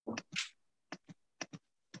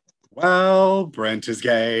Well, Brent is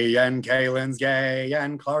gay, and Kaylin's gay,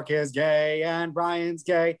 and Clark is gay, and Brian's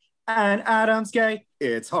gay, and Adam's gay.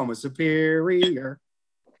 It's Homo Superior.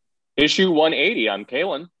 Issue 180. I'm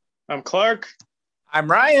Kalen. I'm Clark. I'm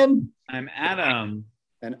Ryan. I'm Adam.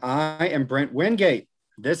 And I am Brent Wingate.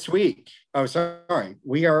 This week,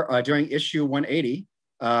 we are doing issue 180.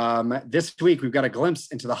 This week, we've got a glimpse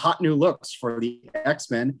into the hot new looks for the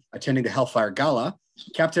X-Men attending the Hellfire Gala.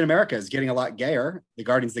 Captain America is getting a lot gayer. The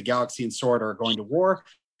Guardians of the Galaxy and Sword are going to war,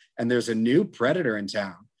 and there's a new Predator in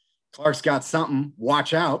town. Clark's got something,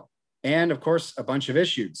 watch out, and of course, a bunch of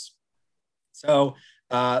issues. So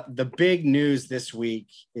the big news this week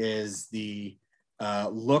is the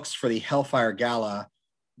looks for the Hellfire Gala,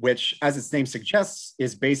 which, as its name suggests,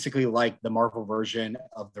 is basically like the Marvel version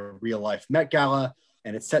of the real-life Met Gala,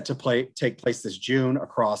 and it's set to take place this June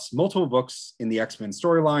across multiple books in the X-Men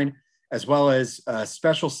storyline, as well as a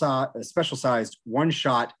special-sized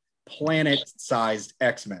one-shot planet-sized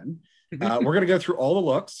X-Men. We're going to go through all the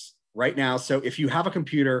looks right now. So if you have a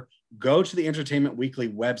computer, go to the Entertainment Weekly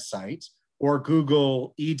website or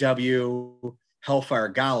Google EW Hellfire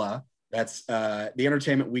Gala. That's the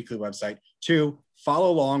Entertainment Weekly website to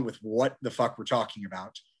follow along with what the fuck we're talking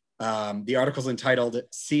about. The article's entitled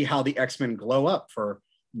 "See How the X-Men Glow Up" for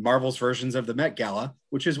Marvel's versions of the Met Gala,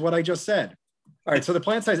 which is what I just said. All right, so the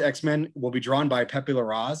planet-sized X-Men will be drawn by Pepe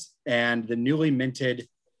Larraz and the newly minted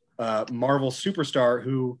Marvel superstar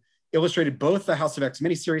who illustrated both the House of X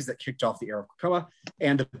miniseries that kicked off the era of Krakoa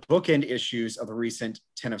and the bookend issues of the recent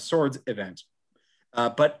Ten of Swords event.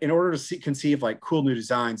 But in order to conceive like cool new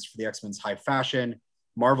designs for the X-Men's high fashion,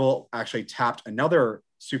 Marvel actually tapped another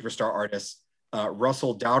superstar artist,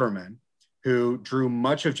 Russell Dauterman, who drew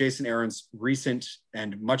much of Jason Aaron's recent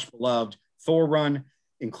and much beloved Thor run,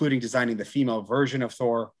 including designing the female version of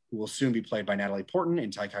Thor, who will soon be played by Natalie Portman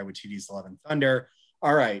in Taika Waititi's Love and Thunder.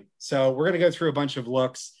 All right, so we're going to go through a bunch of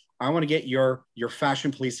looks. I want to get your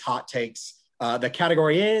fashion police hot takes. The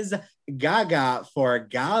category is Gaga for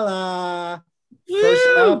Gala. Woo! First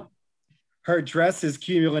up, her dress is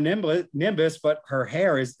cumulonimbus, but her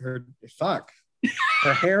hair is her fuck.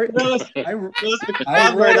 Her hair. I read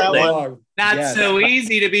that wrong. Not so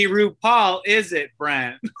easy to be RuPaul, is it,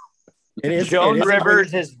 Brent? It is. Joan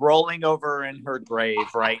Rivers is rolling over in her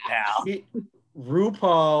grave right now.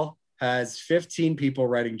 RuPaul has 15 people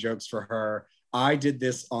writing jokes for her. I did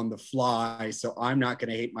this on the fly, so I'm not going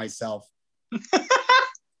to hate myself.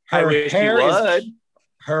 I wish you would.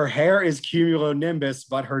 Her hair is cumulonimbus,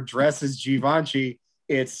 but her dress is Givenchy.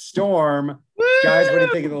 It's Storm. Woo! Guys, what do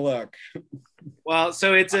you think of the look? Well,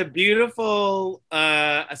 so it's a beautiful,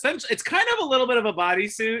 essentially, it's kind of a little bit of a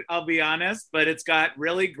bodysuit, I'll be honest, but it's got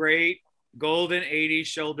really great golden 80s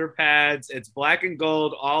shoulder pads. It's black and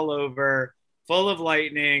gold all over, full of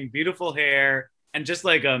lightning, beautiful hair, and just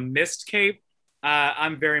like a mist cape.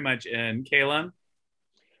 I'm very much in. Kayla?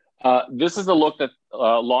 This is the look that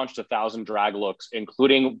launched 1,000 drag looks,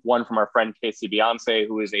 including one from our friend Casey Beyonce,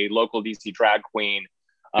 who is a local DC drag queen.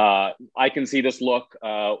 I can see this look.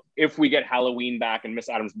 If we get Halloween back and Miss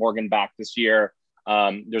Adams Morgan back this year,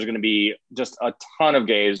 there's going to be just a ton of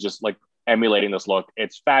gays just like emulating this look.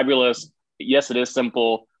 It's fabulous. Yes, it is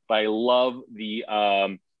simple, but I love the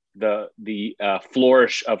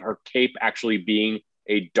flourish of her cape actually being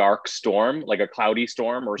a dark storm, like a cloudy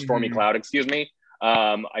storm or a stormy cloud, excuse me.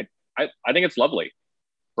 I think it's lovely.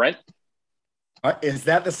 Brent? Is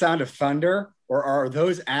that the sound of thunder, or are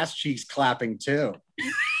those ass cheeks clapping too?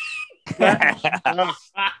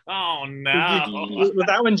 Oh no! Was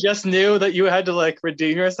that one just new that you had to like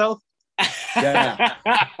redeem yourself? Yeah.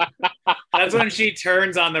 That's when she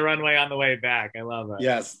turns on the runway on the way back. I love that.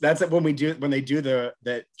 Yes, that's it when they do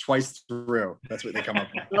the twice through. That's what they come up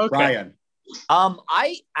with. Okay. Ryan.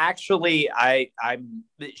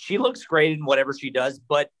 She looks great in whatever she does,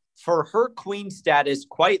 but for her queen status,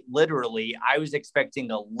 quite literally, I was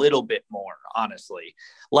expecting a little bit more, honestly.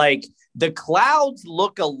 Like the clouds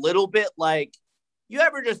look a little bit like, you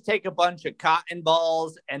ever just take a bunch of cotton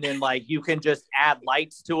balls and then like you can just add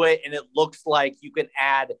lights to it and it looks like you can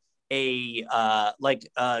add a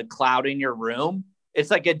cloud in your room.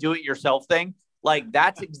 It's like a do-it-yourself thing. Like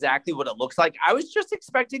that's exactly what it looks like. I was just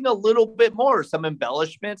expecting a little bit more, some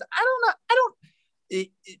embellishments. I don't know.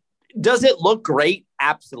 Does it look great?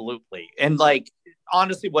 Absolutely. And like,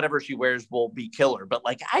 honestly, whatever she wears will be killer. But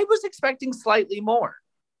like, I was expecting slightly more.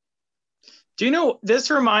 Do you know, this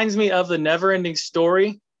reminds me of the Never Ending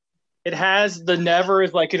Story. It has the Never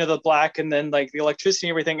is like, the black and then like the electricity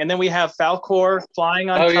and everything. And then we have Falkor flying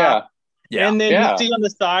on top. Yeah. Yeah. And then you see on the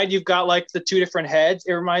side, you've got like the two different heads.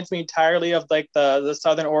 It reminds me entirely of like the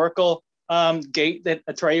Southern Oracle gate that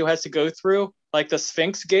Atreyu has to go through, like the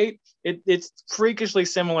Sphinx gate. It's freakishly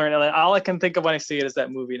similar, and all I can think of when I see it is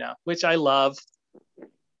that movie now, which I love.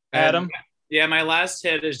 Adam? Yeah, my last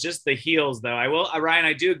hit is just the heels, though. I will, Ryan,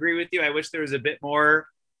 I do agree with you. I wish there was a bit more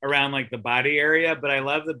around like the body area, but I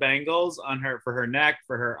love the bangles on her, for her neck,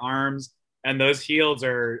 for her arms, and those heels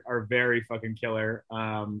are very fucking killer.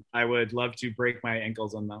 I would love to break my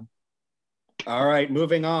ankles on them. All right,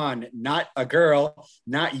 moving on. Not a girl,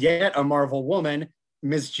 not yet a Marvel woman,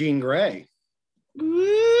 Ms. Jean Grey.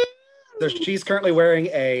 So she's currently wearing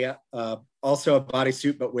also a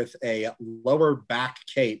bodysuit, but with a lower back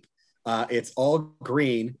cape. It's all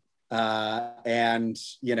green, and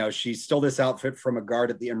she stole this outfit from a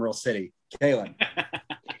guard at the Emerald City. Kaylin.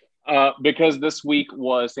 Because this week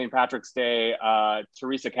was St. Patrick's Day,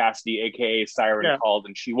 Teresa Cassidy, aka Siren, called,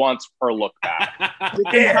 and she wants her look back.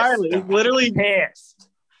 Entirely, literally pissed.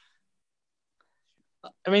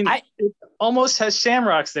 I mean, it almost has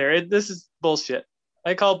shamrocks there. This is bullshit.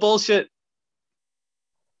 I call bullshit.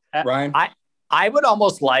 Ryan, I would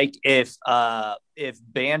almost like if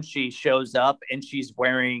Banshee shows up and she's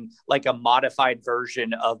wearing like a modified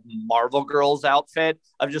version of Marvel Girl's outfit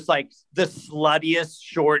of just like the sluttiest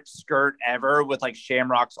short skirt ever with like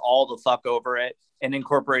shamrocks all the fuck over it and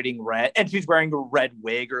incorporating red, and she's wearing a red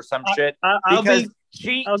wig or some shit, because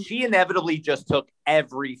she inevitably just took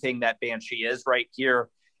everything that Banshee is right here.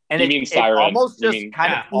 And it almost just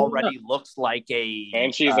kind of already looks like a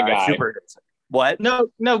Banshee's a guy. What? No,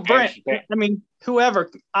 Brent. I mean,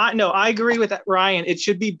 whoever. I agree with that, Ryan. It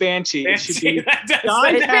should be Banshee. It should be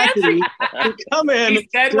John Cassidy to come in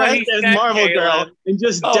dressed as Marvel Girl and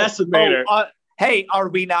just decimate her. Hey, are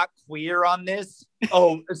we not queer on this?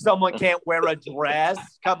 Oh, someone can't wear a dress?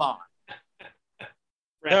 Come on.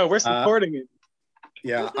 No, we're supporting it.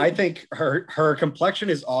 Yeah, I think her complexion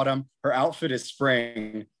is autumn. Her outfit is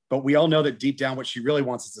spring. But we all know that deep down what she really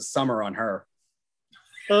wants is a summer on her.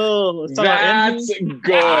 Oh, that's good.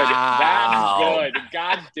 Wow. That's good.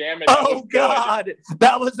 God damn it. Oh, God.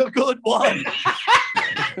 That was a good one.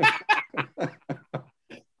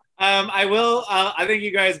 I think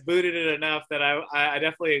you guys booted it enough that I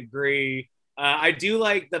definitely agree. I do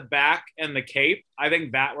like the back and the cape. I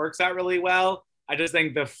think that works out really well. I just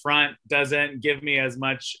think the front doesn't give me as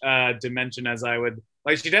much dimension as I would.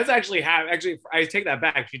 Like, she does I take that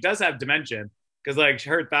back. She does have dimension because like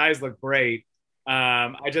her thighs look great.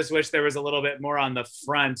 I just wish there was a little bit more on the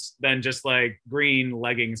front than just like green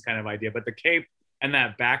leggings kind of idea. But the cape and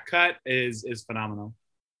that back cut is phenomenal.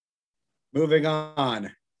 Moving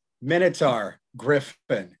on. Minotaur,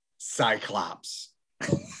 Griffin, Cyclops.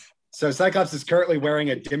 So Cyclops is currently wearing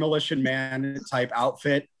a Demolition Man type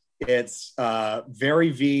outfit. It's very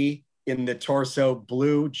V in the torso,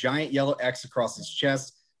 blue, giant yellow X across his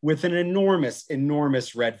chest with an enormous,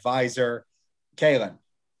 enormous red visor. Kaylin.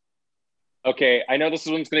 Okay, I know this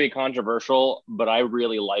one's going to be controversial, but I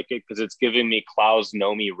really like it because it's giving me Klaus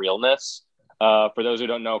Nomi realness. For those who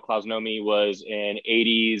don't know, Klaus Nomi was an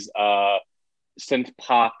 80s synth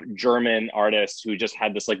pop German artist who just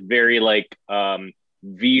had this like very like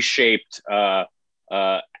V-shaped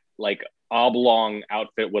like oblong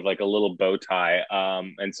outfit with like a little bow tie.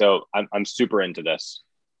 And so I'm super into this.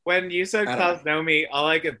 When you said Klaus Nomi, all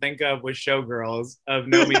I could think of was Showgirls of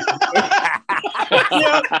Nomi.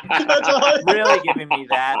 Yeah, really giving me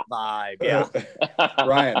that vibe. Yeah.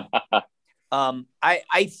 Ryan.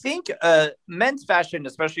 I think men's fashion,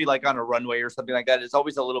 especially like on a runway or something like that, is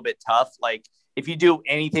always a little bit tough. Like if you do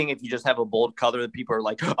anything, if you just have a bold color, that people are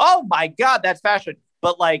like, oh my God, that's fashion.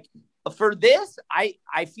 But like for this,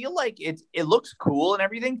 I feel like it looks cool and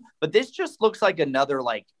everything, but this just looks like another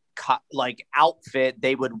like outfit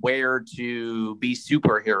they would wear to be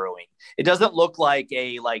superheroing. It doesn't look like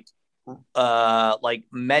a like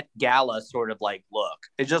Met Gala sort of like look.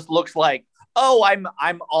 It just looks like, oh,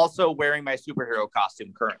 I'm also wearing my superhero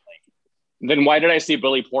costume currently. Then why did I see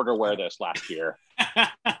Billy Porter wear this last year?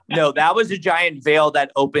 No, that was a giant veil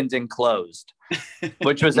that opened and closed,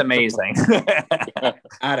 which was amazing.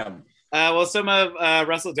 Adam. Well, some of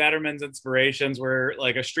Russell Datterman's inspirations were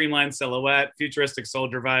like a streamlined silhouette, futuristic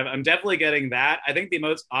soldier vibe. I'm definitely getting that. I think the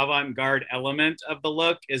most avant-garde element of the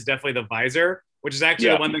look is definitely the visor, which is actually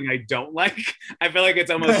the one thing I don't like. I feel like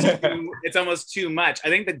it's almost too much. I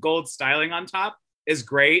think the gold styling on top is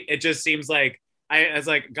great. It just seems like I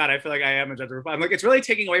feel like I am a judge. I'm like, it's really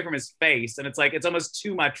taking away from his face, and it's like it's almost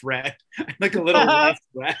too much red. Like a little less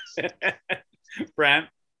red. Brent?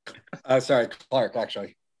 Sorry, Clark,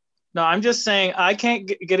 actually. No, I'm just saying I can't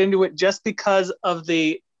get into it just because of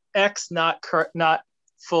the X not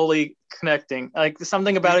fully connecting. Like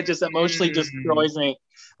something about it just emotionally destroys me.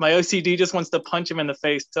 My OCD just wants to punch him in the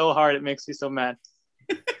face so hard it makes me so mad.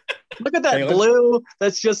 Look at that blue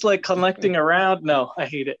that's just like collecting around. No, I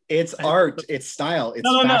hate it. It's art, it's style, it's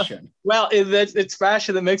fashion. No. Well, it's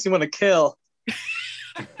fashion that makes me want to kill.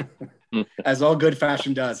 As all good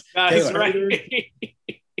fashion does. That's right.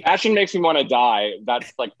 Fashion makes me want to die.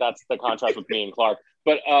 That's the contrast with me and Clark.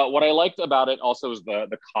 But what I liked about it also is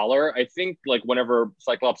the collar. I think like whenever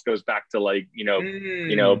Cyclops goes back to like,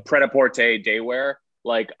 pret-a-porter day wear,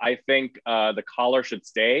 like I think the collar should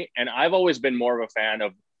stay. And I've always been more of a fan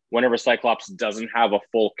of whenever Cyclops doesn't have a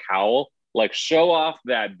full cowl, like show off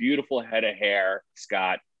that beautiful head of hair,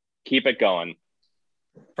 Scott. Keep it going.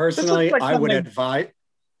 Personally, like I would advise.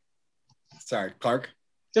 Sorry, Clark.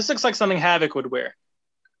 This looks like something Havoc would wear.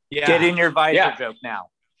 Yeah. Get in your visor joke now.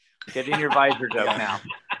 Get in your visor joke now.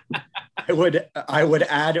 I would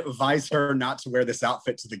add visor not to wear this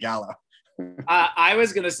outfit to the gala. I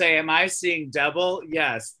was going to say, am I seeing double?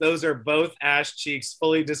 Yes, those are both ash cheeks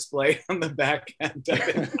fully displayed on the back end of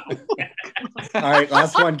it. All right,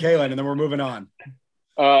 last one, Kaylin, and then we're moving on.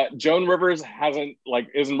 Joan Rivers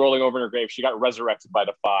isn't rolling over in her grave. She got resurrected by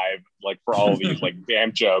the Five, like for all of these like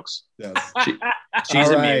damn jokes. Yes. She's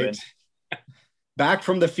immune. Back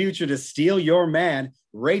from the future to steal your man,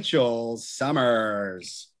 Rachel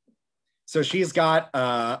Summers. So she's got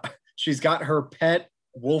her pet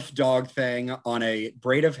wolf dog thing on a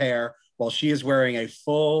braid of hair while she is wearing a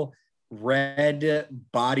full red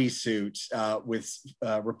bodysuit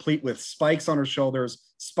replete with spikes on her shoulders,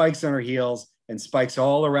 spikes on her heels, and spikes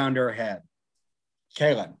all around her head.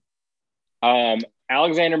 Kaylin.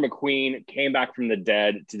 Alexander McQueen came back from the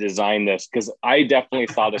dead to design this because I definitely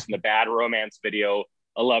saw this in the Bad Romance video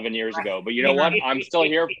 11 years ago. But you know what? I'm still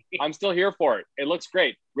here. I'm still here for it. It looks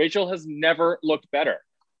great. Rachel has never looked better.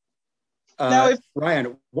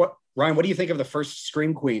 Ryan, what do you think of the first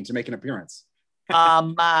Scream Queen to make an appearance?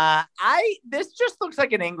 This just looks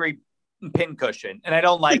like an angry pincushion, and I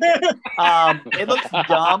don't like it. It looks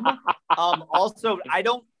dumb. Also,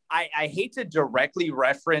 I hate to directly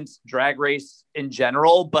reference Drag Race in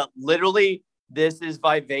general, but literally this is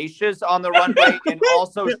Vivacious on the runway and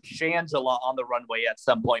also Shangela on the runway at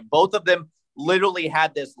some point. Both of them literally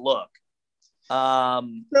had this look.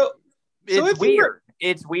 It's weird.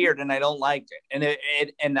 It's weird, and I don't like it. And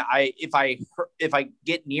if I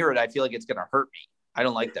get near it, I feel like it's gonna hurt me. I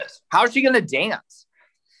don't like this. How is she gonna dance?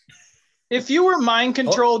 If you were mind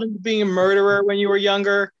controlled into being a murderer when you were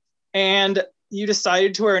younger, and you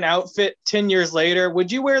decided to wear an outfit 10 years later, would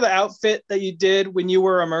you wear the outfit that you did when you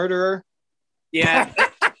were a murderer? Yeah.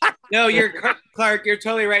 No, Clark, you're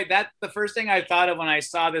totally right. That's the first thing I thought of when I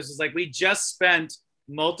saw this was like, we just spent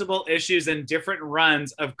multiple issues and different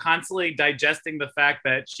runs of constantly digesting the fact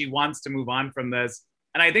that she wants to move on from this.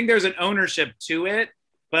 And I think there's an ownership to it,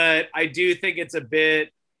 but I do think it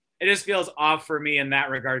just feels off for me in that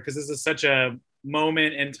regard, because this is such a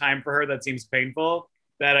moment in time for her that seems painful,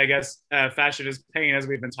 that I guess fashion is pain, as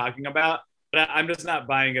we've been talking about. But I'm just not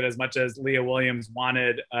buying it as much as Leah Williams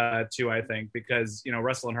wanted to, I think, because,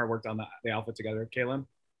 Russell and her worked on the outfit together. Kaylin?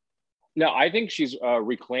 No, I think she's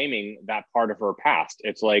reclaiming that part of her past.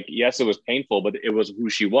 It's like, yes, it was painful, but it was who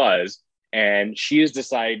she was. And she has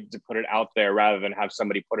decided to put it out there rather than have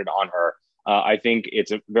somebody put it on her. I think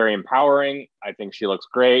it's very empowering. I think she looks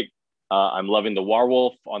great. I'm loving the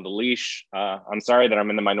werewolf on the leash. I'm sorry that I'm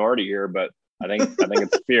in the minority here, but I think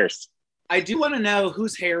it's fierce. I do want to know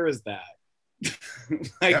whose hair is that?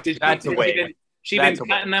 She been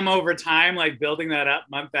cutting them over time, like building that up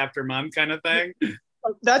month after month kind of thing?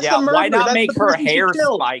 That's the murder. Why not make her hair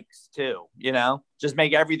spikes too? Just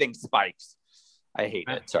make everything spikes. I hate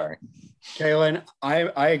it. Sorry. Kaylin,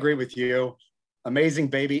 I agree with you. Amazing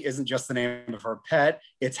Baby isn't just the name of her pet,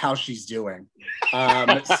 it's how she's doing.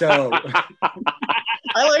 So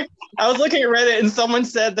I was looking at Reddit and someone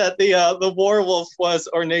said that the werewolf was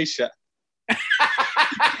Ornacia.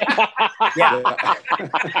 Yeah.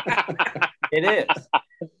 It is.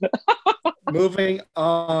 Moving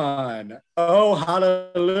on. Oh,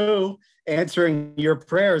 hallelujah. Answering your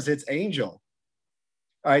prayers, it's Angel.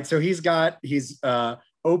 All right, so he's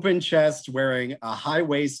open chest, wearing a high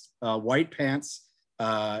waist, white pants.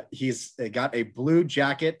 He's got a blue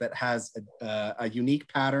jacket that has a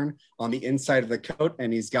unique pattern on the inside of the coat,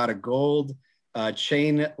 and he's got a gold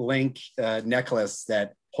chain link necklace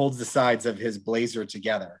that holds the sides of his blazer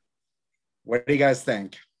together. What do you guys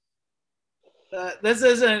think? This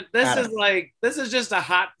is just a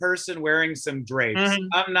hot person wearing some drapes. Mm-hmm.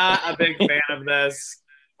 I'm not a big fan of this.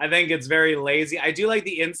 I think it's very lazy. I do like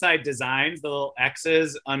the inside designs, the little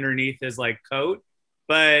X's underneath his coat,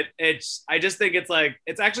 but I just think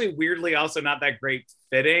it's actually weirdly also not that great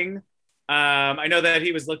fitting. I know that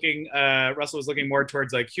he was Russell was looking more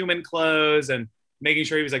towards like human clothes and making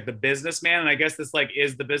sure he was like the businessman. And I guess this like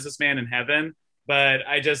is the businessman in heaven, but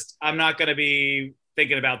I'm not going to be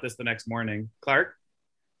thinking about this the next morning. Clark?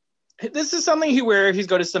 This is something he wear if he's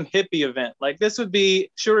going to some hippie event. Like this would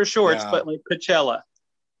be shorter shorts, but like Coachella.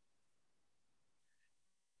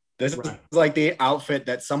 This is like the outfit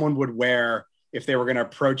that someone would wear if they were going to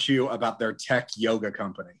approach you about their tech yoga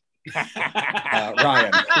company.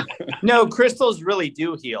 Ryan. No, crystals really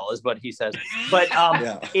do heal, is what he says. But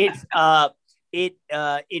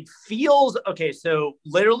it feels okay. So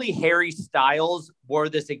literally, Harry Styles wore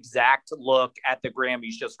this exact look at the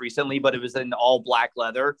Grammys just recently, but it was in all black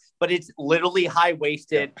leather. But it's literally high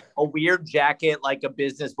waisted, a weird jacket, like a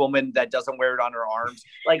businesswoman that doesn't wear it on her arms.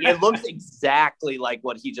 Like it looks exactly like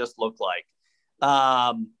what he just looked like.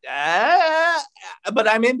 But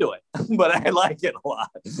I'm into it. But I like it a lot.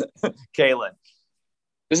 Kaylin.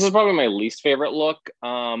 This is probably my least favorite look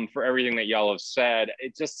for everything that y'all have said.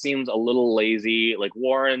 It just seems a little lazy. Like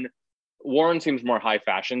Warren seems more high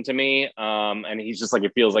fashion to me. And he's just like,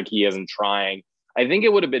 it feels like he isn't trying. I think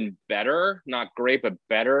it would have been better, not great, but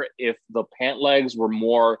better if the pant legs were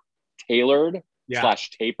more tailored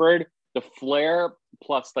 / tapered. The flare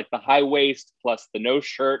plus like the high waist plus the no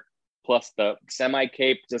shirt plus the semi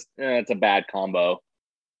cape, just it's a bad combo.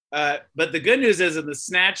 But the good news is in the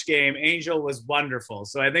snatch game, Angel was wonderful.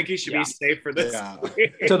 So I think he should be safe for this. Yeah.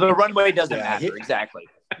 So the runway doesn't matter. Exactly.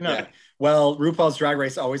 No. Yeah. Well, RuPaul's Drag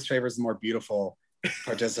Race always favors the more beautiful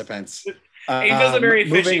participants. Angel's a very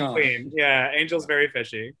fishy queen. Yeah, Angel's very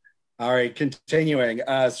fishy. All right, continuing.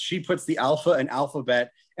 She puts the alpha in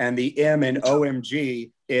alphabet and the M in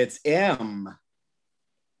OMG. It's M.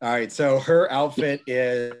 All right, so her outfit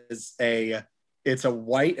is a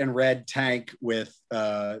white and red tank with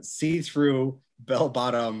see-through bell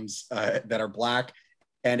bottoms that are black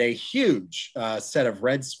and a huge set of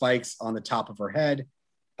red spikes on the top of her head.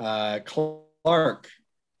 Clark,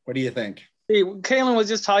 what do you think? Hey, Kaylin was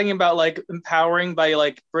just talking about like empowering by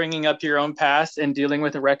like bringing up your own past and dealing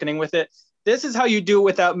with and reckoning with it. This is how you do it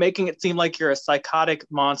without making it seem like you're a psychotic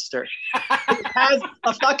monster. It has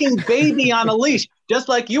a fucking baby on a leash. Just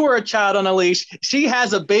like you were a child on a leash, she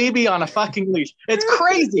has a baby on a fucking leash. It's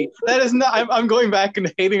crazy. That is not, I'm going back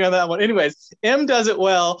and hating on that one. Anyways, M does it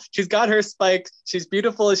well. She's got her spikes. She's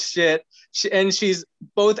beautiful as shit. And she's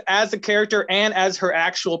both as a character and as her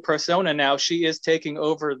actual persona now. She is taking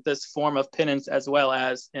over this form of penance as well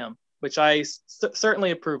as M, which I certainly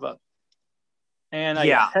approve of. And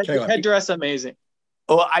headdress amazing.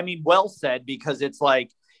 Oh, I mean, well said, because it's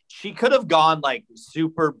like she could have gone like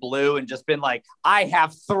super blue and just been like, I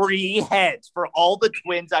have 3 heads for all the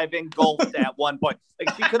twins I've engulfed at one point.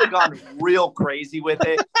 Like she could have gone real crazy with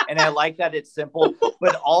it. And I like that it's simple,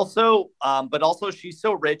 but also she's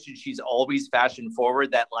so rich and she's always fashion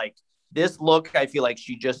forward that like this look, I feel like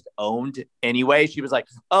she just owned anyway. She was like,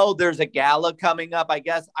 oh, there's a gala coming up.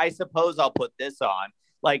 I suppose I'll put this on.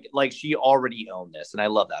 Like she already owned this, and I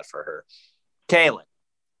love that for her. Kaylin.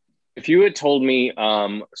 If you had told me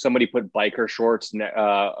somebody put biker shorts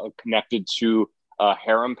connected to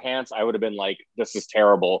harem pants, I would have been like, this is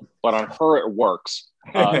terrible. But on her, it works.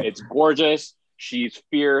 It's gorgeous. She's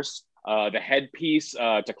fierce. The headpiece,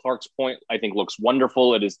 to Clark's point, I think looks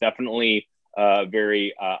wonderful. It is definitely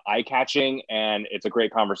very eye-catching, and it's a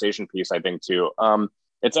great conversation piece, I think, too.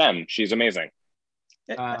 It's M. She's amazing.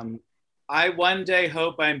 I one day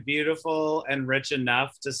hope I'm beautiful and rich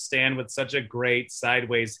enough to stand with such a great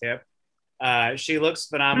sideways hip. She looks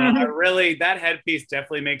phenomenal. Really, that headpiece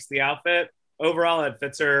definitely makes the outfit. Overall, it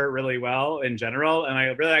fits her really well in general. And I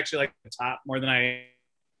really actually like the top more than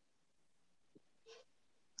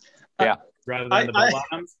rather than the bell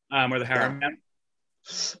bottoms or the harem.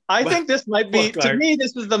 I think this might be, to me,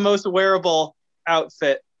 this is the most wearable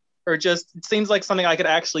outfit, or just it seems like something I could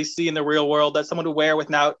actually see in the real world that someone would wear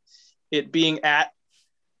without it being at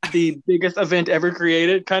the biggest event ever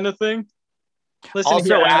created, kind of thing. Listen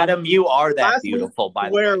also, here, Adam, you are that beautiful, by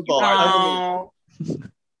the way.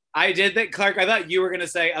 I did think, Clark, I thought you were going to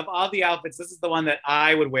say, of all the outfits, this is the one that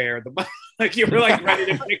I would wear. Like you were like ready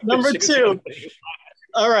to pick number 2.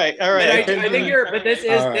 All right. I think this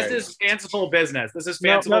is fanciful business. This is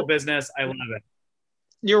fanciful business. I love it.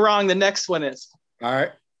 You're wrong. The next one is. All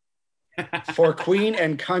right. For Queen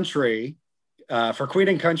and Country,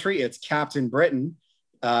 it's Captain Britain.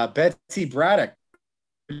 Betsy Braddock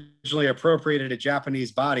originally appropriated a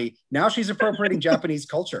Japanese body. Now she's appropriating Japanese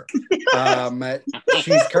culture.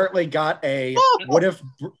 She's currently got a what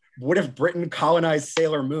if Britain colonized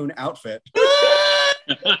Sailor Moon outfit.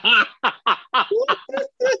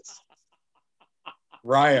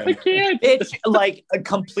 Ryan. I can't. It's like I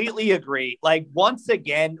completely agree. Like, once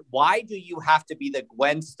again, why do you have to be the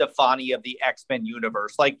Gwen Stefani of the X-Men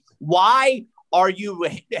universe? Like, why are you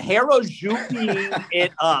Harajukuing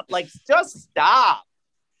it up? Like, just stop.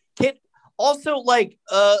 Also, like,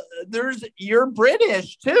 you're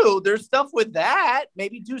British too. There's stuff with that.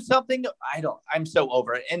 Maybe do something. I'm so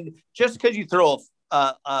over it. And just because you throw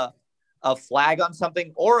a flag on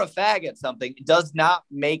something or a fag at something does not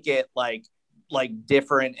make it like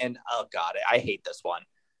different. And oh god, I hate this one.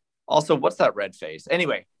 Also, what's that red face?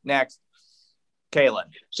 Anyway, next, Kaylin.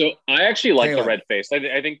 So I actually like the red face.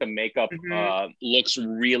 I think the makeup looks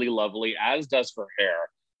really lovely, as does her hair.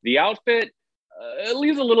 The outfit it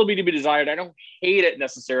leaves a little bit to be desired. I don't hate it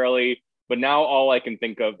necessarily, but now all I can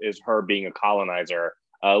think of is her being a colonizer,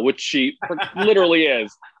 which she literally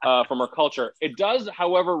is from her culture. It does,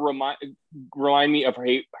 however, remind me of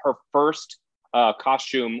her first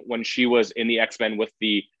costume when she was in the X-Men with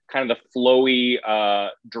the kind of the flowy,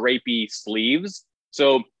 drapey sleeves.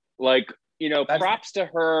 So, like, props to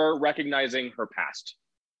her recognizing her past.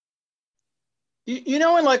 You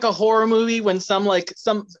know, in like a horror movie, when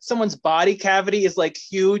someone's body cavity is like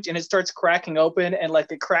huge and it starts cracking open and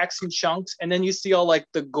like it cracks in chunks, and then you see all like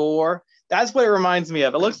the gore. That's what it reminds me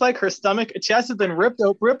of. It looks like her chest has been ripped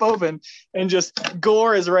open, and just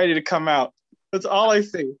gore is ready to come out. That's all I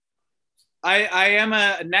see. I am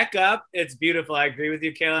a neck up. It's beautiful. I agree with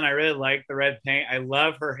you, Kaylin. I really like the red paint. I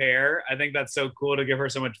love her hair. I think that's so cool to give her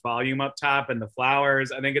so much volume up top and the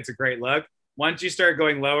flowers. I think it's a great look. Once you start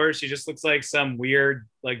going lower, she just looks like some weird,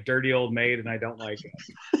 like, dirty old maid, and I don't like it.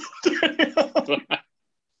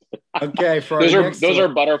 Okay, those are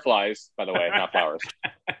butterflies, by the way, not flowers.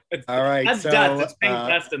 All right, that's dust. It's pink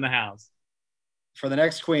dust in the house. For the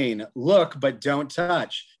next queen, look but don't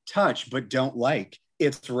touch but don't like.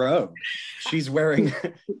 It's Rogue. She's wearing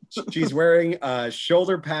a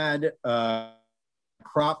shoulder pad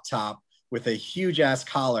crop top with a huge ass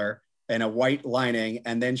collar and a white lining,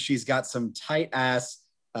 and then she's got some tight ass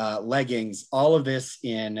leggings. All of this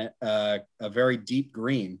in a very deep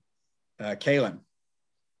green. Kaylin.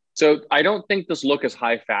 So I don't think this look is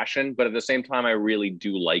high fashion, but at the same time, I really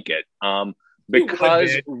do like it.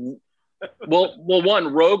 Because,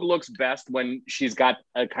 one, Rogue looks best when she's got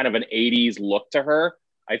a kind of an 80s look to her.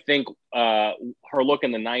 I think her look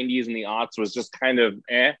in the 90s and the aughts was just kind of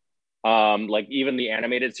eh. Like even the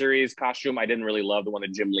animated series costume, I didn't really love the one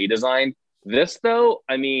that Jim Lee designed. This, though,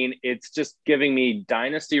 I mean, it's just giving me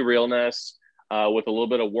Dynasty realness with a little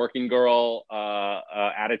bit of working girl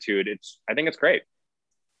attitude. I think it's great.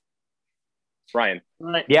 Ryan.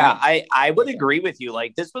 Yeah, I would agree with you.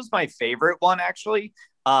 Like, this was my favorite one, actually.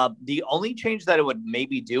 The only change that it would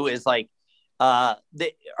maybe do is like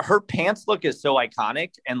her pants look is so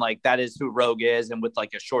iconic, and like that is who Rogue is, and with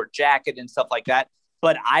like a short jacket and stuff like that.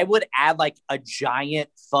 But I would add like a giant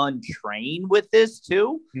fun train with this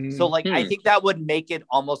too. So like I think that would make it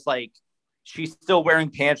almost like she's still wearing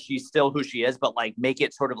pants, she's still who she is, but like make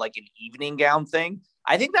it sort of like an evening gown thing.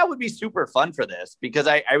 I think that would be super fun for this, because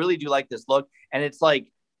I really do like this look, and it's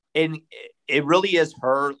like it really is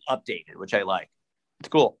her updated, which I like. It's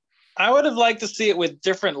cool. I would have liked to see it with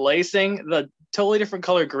different lacing. The totally different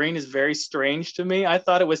color green is very strange to me. I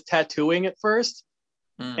thought it was tattooing at first.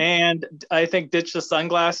 And I think ditch the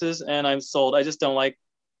sunglasses, and I'm sold. I just don't like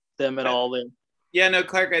them at all. Yeah, no,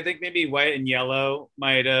 Clark, I think maybe white and yellow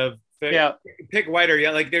might have pick white or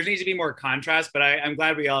yellow. Like, there needs to be more contrast, but I'm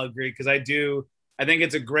glad we all agree, because I think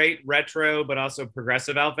it's a great retro but also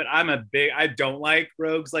progressive outfit. I don't like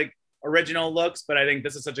Rogue's like original looks, but I think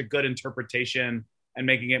this is such a good interpretation and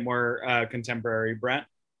making it more contemporary. Brent?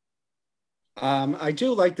 I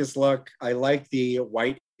do like this look. I like the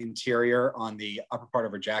white interior on the upper part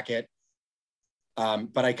of her jacket.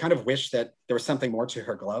 But I kind of wish that there was something more to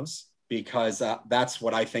her gloves, because that's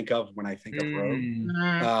what I think of when I think of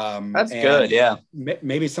Rogue. That's good, yeah.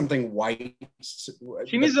 Maybe something white.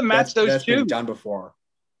 She needs to match those that's shoes. Been done before.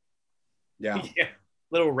 Yeah. Yeah.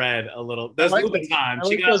 Little red, a little. Those Louboutins.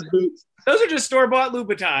 Those boots. Those are just store-bought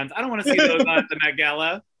Louboutins. I don't want to see those on the Met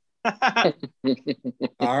Gala.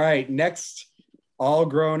 All right, next, all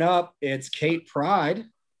grown up, it's Kate Pryde.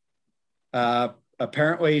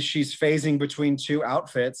 Apparently she's phasing between two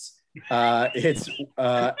outfits. It's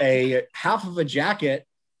a half of a jacket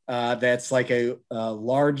that's like a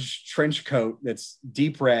large trench coat that's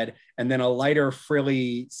deep red, and then a lighter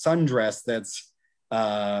frilly sundress that's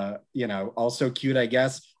also cute, I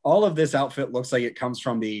guess. All of this outfit looks like it comes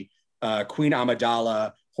from the Queen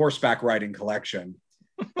Amidala horseback riding collection.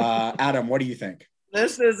 Adam, what do you think?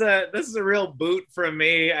 This is a real boot from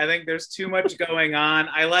me. I think there's too much going on.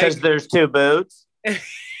 I like, because there's two boots.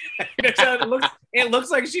 it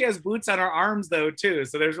looks like she has boots on her arms though too.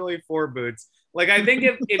 So there's really 4 boots. Like I think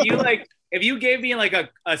if you gave me like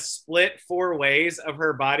a split 4 ways of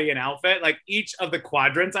her body and outfit, like each of the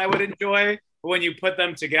quadrants I would enjoy. But when you put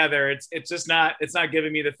them together, it's just not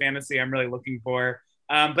giving me the fantasy I'm really looking for.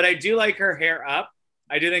 But I do like her hair up.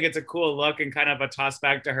 I do think it's a cool look and kind of a toss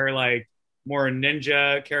back to her like more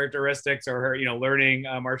ninja characteristics or her, learning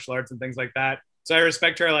martial arts and things like that. So I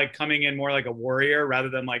respect her like coming in more like a warrior rather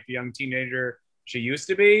than like the young teenager she used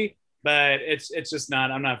to be. But it's just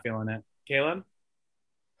not. I'm not feeling it. Kaylin?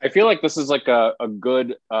 I feel like this is like a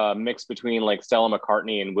good mix between like Stella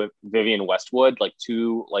McCartney and Vivienne Westwood, like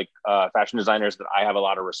 2 like fashion designers that I have a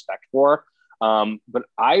lot of respect for. But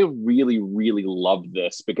I really, really love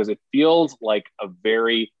this because it feels like a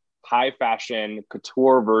very high fashion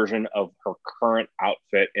couture version of her current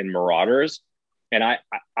outfit in Marauders. And I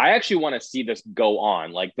actually want to see this go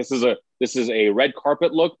on. Like this is a red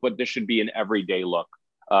carpet look, but this should be an everyday look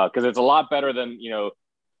because it's a lot better than,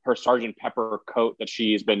 her Sergeant Pepper coat that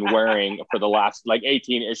she's been wearing for the last like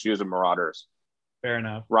 18 issues of Marauders. Fair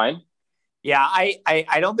enough. Ryan? Yeah,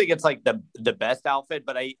 I don't think it's like the best outfit,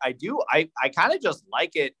 but I kind of just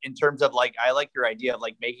like it in terms of like, I like your idea of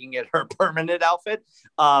like making it her permanent outfit.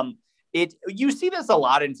 You see this a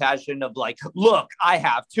lot in fashion of like, look, I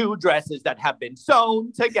have 2 dresses that have been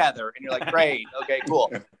sewn together. And you're like, great. Okay,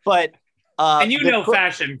 cool. But and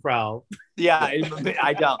fashion, Pro. Yeah,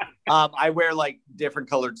 I don't. I wear like different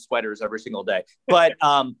colored sweaters every single day. But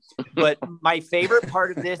my favorite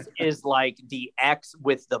part of this is like the X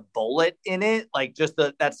with the bullet in it, like just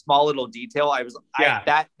that small little detail.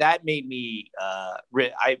 That made me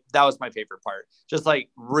that was my favorite part. Just like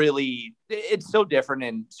really, it's so different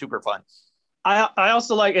and super fun. I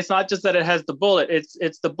also like, it's not just that it has the bullet,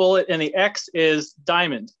 it's the bullet and the X is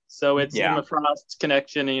diamond. So it's Emma Frost's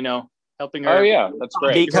connection, helping her. Oh yeah, that's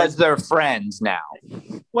great. Because they're friends now.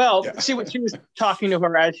 Well, she was talking to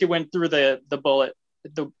her as she went through the bullet.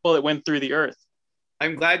 The bullet went through the earth.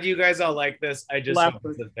 I'm glad you guys all like this. I just love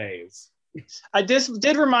the phase. I just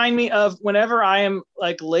did remind me of whenever I am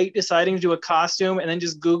like late deciding to do a costume and then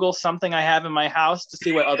just Google something I have in my house to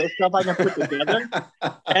see what other stuff I can put together.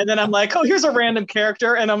 And then I'm like, oh, here's a random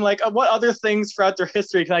character. And I'm like, what other things throughout their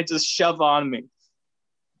history can I just shove on me?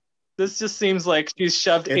 This just seems like she's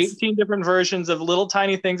shoved 18 different versions of little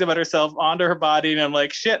tiny things about herself onto her body. And I'm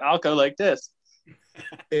like, shit, I'll go like this.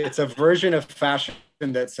 It's a version of fashion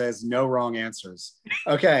that says no wrong answers.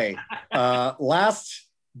 Okay. Last,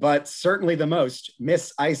 but certainly the most,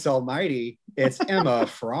 Miss Ice Almighty, it's Emma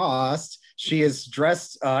Frost. She is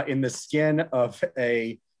dressed in the skin of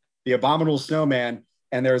the abominable snowman,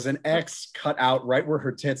 and there's an X cut out right where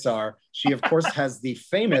her tits are. She, of course, has the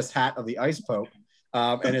famous hat of the Ice Pope.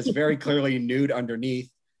 And is very clearly nude underneath.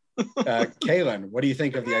 Kaylin, what do you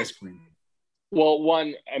think of the Ice Queen? Well,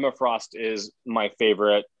 one, Emma Frost is my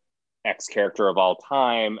favorite X character of all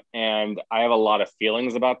time, and I have a lot of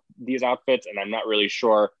feelings about these outfits, and I'm not really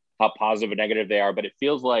sure how positive or negative they are, but it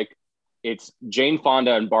feels like it's Jane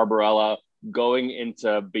Fonda and Barbarella going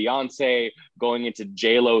into Beyonce, going into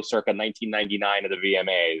J-Lo circa 1999 of the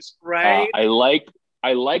VMAs. Right. I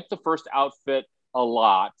like the first outfit a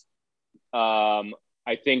lot.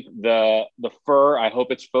 I think the fur, I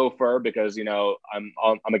hope it's faux fur because,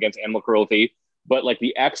 I'm against animal cruelty, but like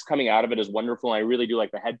the X coming out of it is wonderful. And I really do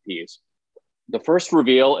like the headpiece. The first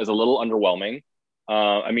reveal is a little underwhelming.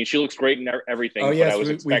 I mean, she looks great in everything. Oh yes, but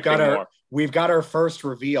I was we've got our first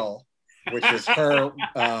reveal, which is her,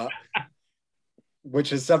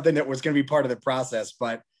 which is something that was going to be part of the process,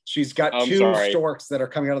 but she's got 2 storks that are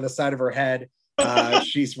coming out of the side of her head.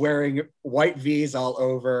 She's wearing white V's all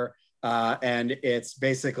over. And it's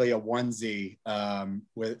basically a onesie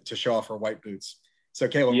to show off her white boots. So,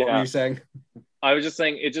 Caleb, what were you saying? I was just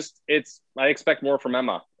saying I expect more from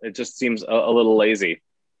Emma. It just seems a little lazy.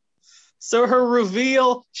 So her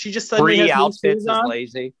reveal, she just suddenly has outfits is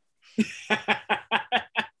lazy.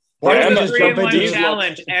 Well, Emma, 3-in-1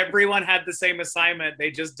 challenge. Everyone had the same assignment. They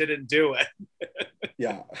just didn't do it.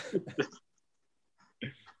 Yeah.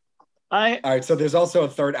 All right, so there's also a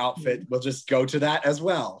third outfit. We'll just go to that as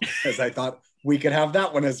well, because I thought we could have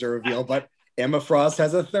that one as a reveal. But Emma Frost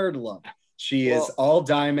has a third look. She is all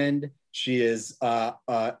diamond. She is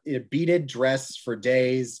a beaded dress for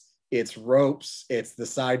days. It's ropes. It's the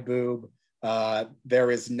side boob.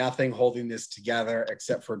 There is nothing holding this together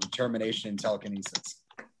except for determination and telekinesis.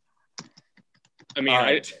 I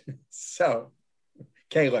mean, so...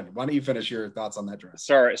 Kaylin, why don't you finish your thoughts on that dress?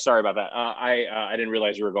 Sorry about that. I didn't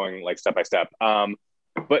realize you were going like step by step.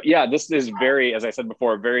 But yeah, this is very, as I said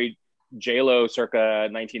before, very J-Lo circa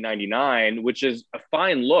 1999, which is a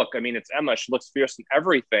fine look. I mean, it's Emma. She looks fierce and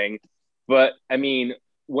everything. But I mean,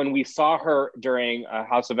 when we saw her during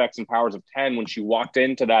House of X and Powers of 10, when she walked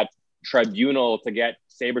into that tribunal to get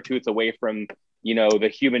Sabretooth away from, you know, the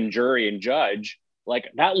human jury and judge, like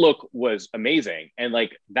that look was amazing. And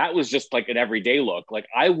like, that was just like an everyday look. Like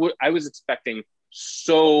I was expecting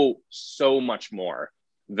so much more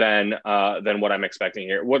than what I'm expecting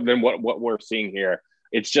here. Than what we're seeing here.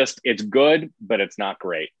 It's good, but it's not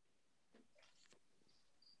great.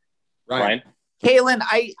 Ryan? Kaylin,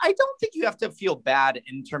 I don't think you have to feel bad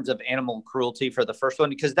in terms of animal cruelty for the first one,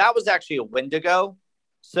 because that was actually a Wendigo.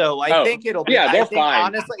 So I think it'll be, they're fine.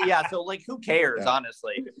 Honestly, yeah. So like, who cares,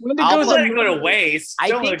 honestly? Wendigos let it go to waste. I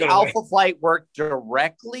think Alpha Flight worked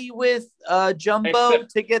directly with Jumbo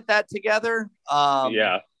to get that together.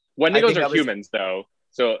 Wendigos are humans, though.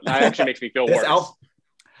 So that actually makes me feel worse.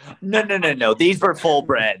 No. These were full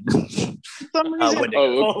bred.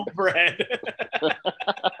 Full bred.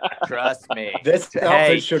 Trust me.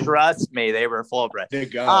 Trust me. They were full bred.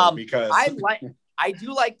 Because I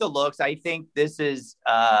do like the looks. I think this is.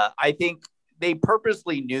 I think they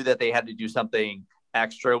purposely knew that they had to do something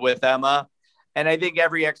extra with Emma, and I think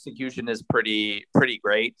every execution is pretty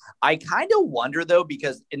great. I kind of wonder though,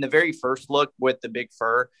 because in the very first look with the big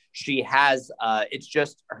fur, she has. It's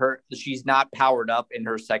just her. She's not powered up in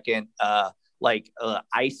her second,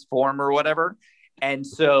 ice form or whatever, and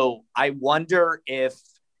so I wonder if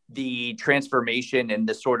the transformation and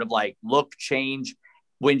the sort of like look change,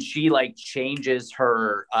 when she like changes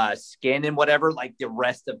her skin and whatever, like the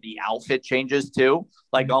rest of the outfit changes too,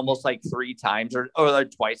 like almost like 3 times or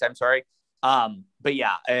twice. I'm sorry. But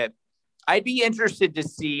yeah, I'd be interested to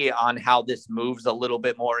see on how this moves a little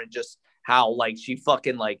bit more, and just how like she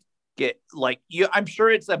fucking like get like you. I'm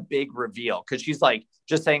sure it's a big reveal, because she's like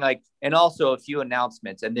just saying like, and also a few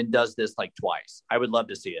announcements, and then does this like twice. I would love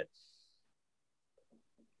to see it.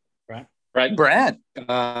 Right, Brad.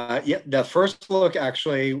 The first look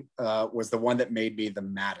actually was the one that made me the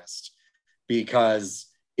maddest, because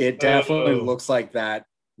it definitely looks like that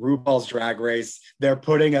RuPaul's Drag Race. They're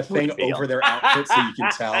putting a thing over their outfit so you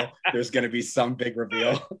can tell there's going to be some big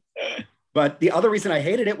reveal. But the other reason I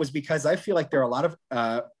hated it was because I feel like there are a lot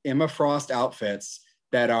of Emma Frost outfits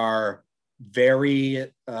that are very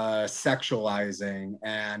sexualizing,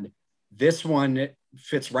 and this one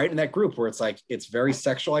fits right in that group where it's like it's very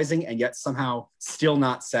sexualizing and yet somehow still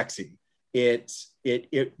not sexy. It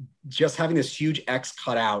just having this huge X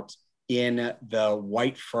cut out in the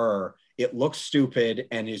white fur, it looks stupid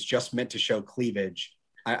and is just meant to show cleavage.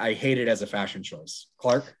 I hate it as a fashion choice.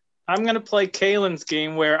 Clark? I'm going to play Kaylin's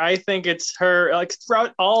game, where I think it's her, like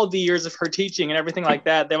throughout all of the years of her teaching and everything like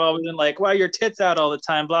that, they've always been like, well, your tits out all the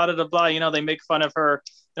time, blah, blah, blah, blah. You know, they make fun of her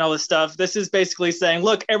and all this stuff. This is basically saying,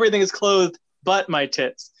 look, everything is clothed but my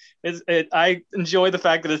tits. I enjoy the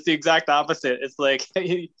fact that it's the exact opposite. It's like,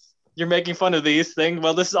 you're making fun of these things.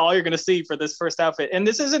 Well, this is all you're going to see for this first outfit. And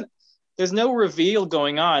there's no reveal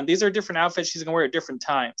going on. These are different outfits she's going to wear at different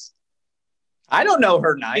times. I don't know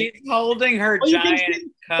her night. She's holding her giant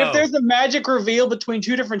coat. If there's a magic reveal between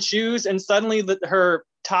 2 different shoes and suddenly her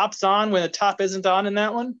top's on when the top isn't on in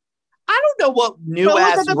that one. I don't know what new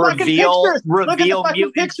ass reveal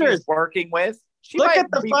mutant she's working with. Look at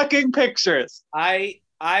the fucking pictures. I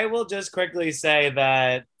will just quickly say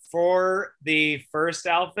that for the first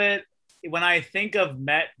outfit, when I think of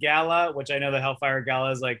Met Gala, which I know the Hellfire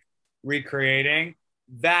Gala is like recreating,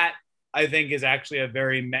 that I think is actually a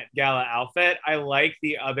very Met Gala outfit. I like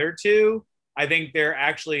the other two. I think they're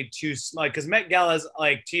actually too like, because Met Gala is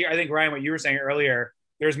like, I think Ryan, what you were saying earlier,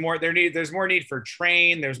 there's more need for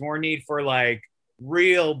train. There's more need for like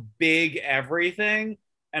real big everything.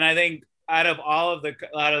 And I think out of all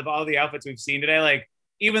the outfits we've seen today, like,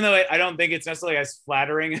 even though I don't think it's necessarily as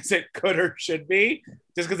flattering as it could or should be,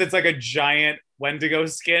 just because it's like a giant Wendigo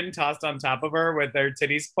skin tossed on top of her with their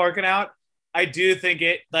titties poking out, I do think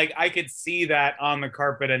it, like, I could see that on the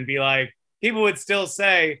carpet and be like, people would still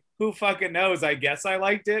say, who fucking knows? I guess I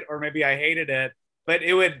liked it, or maybe I hated it. But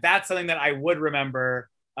that's something that I would remember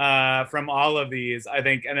from all of these, I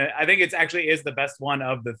think. And I think it's actually is the best one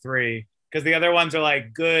of the 3, because the other ones are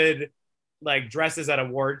like good, like dresses at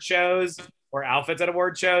award shows or outfits at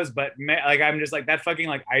award shows. But like, I'm just like, that fucking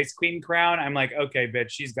like Ice Queen crown, I'm like, okay, bitch,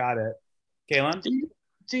 she's got it. Kaylin?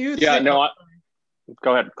 Do you yeah, think- no,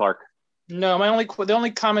 go ahead, Clark. No, the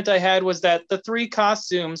only comment I had was that the 3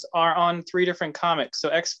 costumes are on 3 different comics. So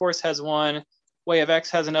X-Force has one, Way of X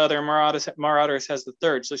has another, Marauders has the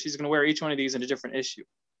third. So she's going to wear each one of these in a different issue.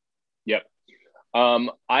 Yep.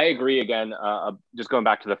 I agree again, just going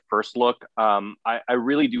back to the first look. I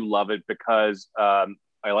really do love it because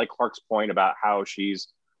I like Clark's point about how she's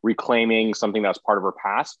reclaiming something that's part of her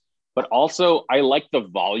past. But also, I like the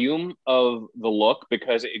volume of the look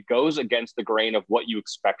because it goes against the grain of what you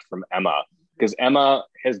expect from Emma. Because Emma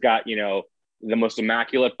has got, you know, the most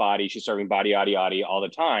immaculate body. She's serving body, yaddy, yaddy all the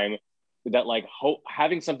time. That like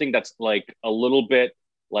having something that's like a little bit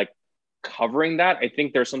like covering that, I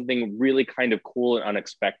think there's something really kind of cool and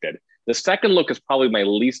unexpected. The second look is probably my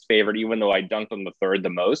least favorite, even though I dunked on the third the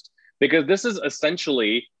most, because this is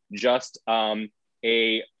essentially just a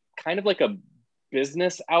kind of like a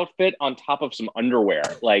business outfit on top of some underwear.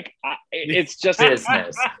 Like it's just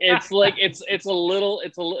business. It's like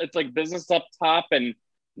it's like business up top and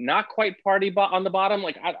not quite party on the bottom.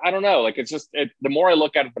 Like I don't know. Like it's just the more I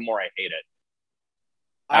look at it, the more I hate it.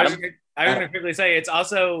 I was going to quickly say it's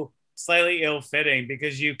also slightly ill-fitting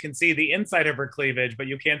because you can see the inside of her cleavage, but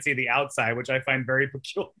you can't see the outside, which I find very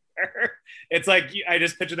peculiar. It's like I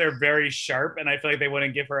just picture they're very sharp, and I feel like they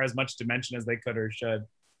wouldn't give her as much dimension as they could or should.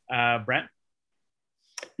 Brent?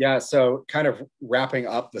 Yeah, so kind of wrapping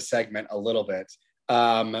up the segment a little bit,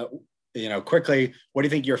 you know, quickly, what do you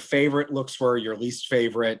think your favorite looks were, your least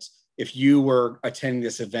favorite? If you were attending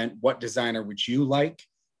this event, what designer would you like,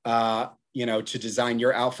 you know, to design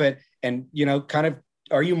your outfit? And, you know, kind of,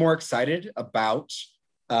 are you more excited about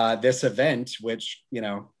this event, which, you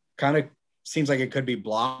know, kind of seems like it could be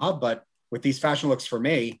blah, but with these fashion looks for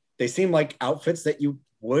me, they seem like outfits that you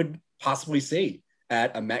would possibly see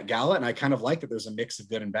at a Met Gala. And I kind of like that there's a mix of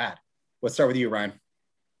good and bad. Let's start with you, Ryan.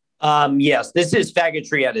 Yes, this is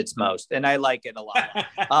faggotry at its most, and I like it a lot.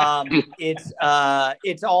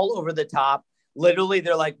 It's all over the top. Literally,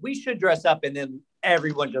 they're like, we should dress up, and then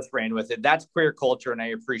everyone just ran with it. That's queer culture, and I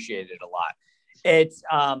appreciate it a lot. It's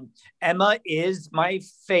Emma is my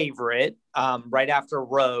favorite, right after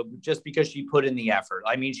Rogue, just because she put in the effort.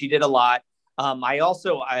 I mean, she did a lot. I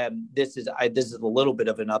also, this is a little bit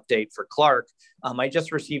of an update for Clark. I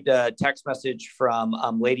just received a text message from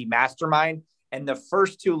Lady Mastermind, and the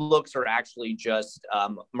first two looks are actually just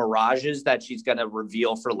mirages that she's going to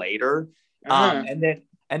reveal for later. And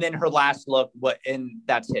then her last look, and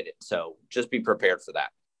that's hidden. So just be prepared for that.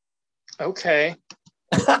 Okay.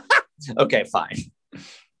 Okay, fine.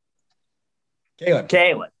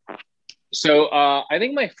 Kaylin. So I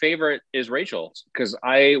think my favorite is Rachel's because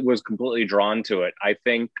I was completely drawn to it. I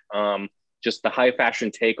think just the high fashion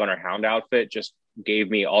take on her hound outfit just gave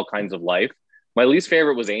me all kinds of life. My least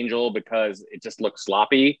favorite was Angel because it just looked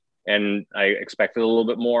sloppy and I expected a little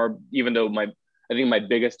bit more, even though I think my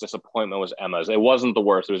biggest disappointment was Emma's. It wasn't the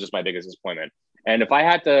worst. It was just my biggest disappointment. And if I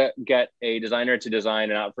had to get a designer to design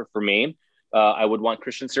an outfit for me, I would want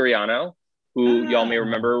Christian Siriano, who y'all may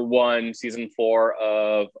remember won season 4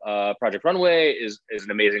 of Project Runway, is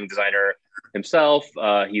an amazing designer himself.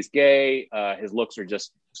 He's gay. His looks are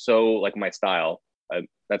just so like my style.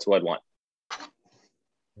 That's what I'd want.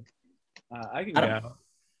 I can go.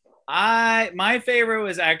 My favorite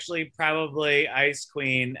was actually probably Ice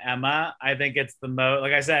Queen Emma. I think it's the most,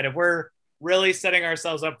 like I said, if we're really setting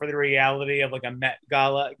ourselves up for the reality of like a Met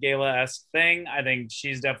Gala-esque thing, I think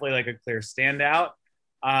she's definitely like a clear standout.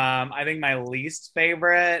 I think my least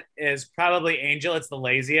favorite is probably Angel. It's the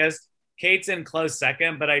laziest. Kate's in close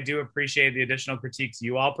second, but I do appreciate the additional critiques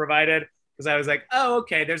you all provided because I was like, oh,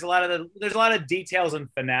 okay. There's a lot of details and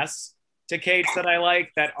finesse to Kate's that I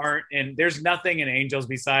like that aren't in. There's nothing in Angel's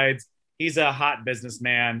besides he's a hot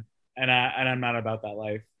businessman, and I'm not about that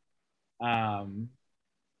life.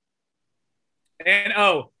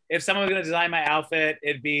 If someone was going to design my outfit,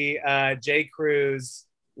 it'd be J. Crew's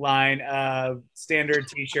line of standard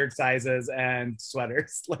t-shirt sizes and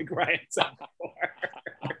sweaters, like Ryan said before.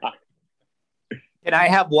 Can I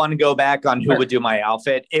have one go back on who would do my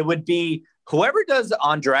outfit? It would be whoever does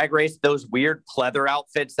on Drag Race those weird pleather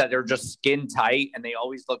outfits that are just skin tight and they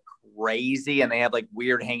always look crazy and they have like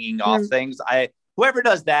weird hanging off things. Whoever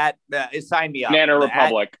does that, sign me up. Banana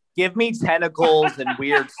Republic. Give me tentacles and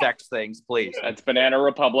weird sex things, please. That's Banana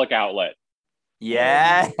Republic outlet.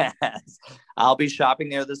 Yes. I'll be shopping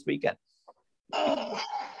there this weekend.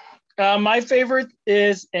 My favorite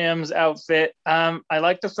is M's outfit. I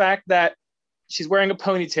like the fact that she's wearing a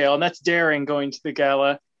ponytail, and that's daring going to the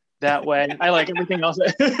gala that way. I like everything else.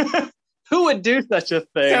 Who would do such a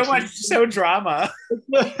thing? So drama.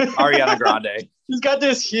 Ariana Grande. She's got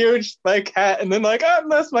this huge like hat, and then like, oh,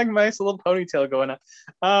 that's like nice little ponytail going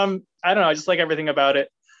on. I don't know. I just like everything about it.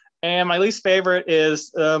 And my least favorite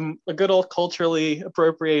is a good old culturally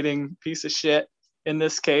appropriating piece of shit. In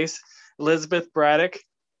this case, Elizabeth Braddock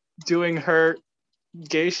doing her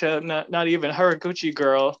geisha, not even her Gucci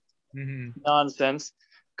girl nonsense.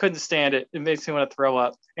 Couldn't stand it. It makes me want to throw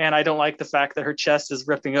up. And I don't like the fact that her chest is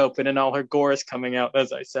ripping open and all her gore is coming out,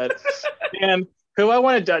 as I said. And who I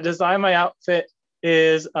want to design my outfit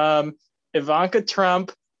is Ivanka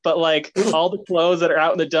Trump, but like all the clothes that are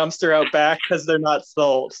out in the dumpster out back because they're not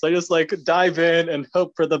sold. So I just like dive in and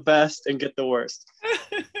hope for the best and get the worst.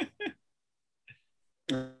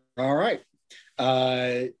 All right.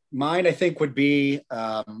 Mine, I think, would be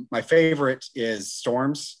my favorite is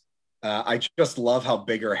Storms. I just love how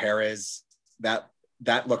big her hair is. That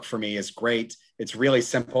look for me is great. It's really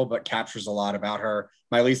simple, but captures a lot about her.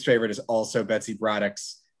 My least favorite is also Betsy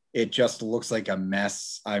Braddock's. It just looks like a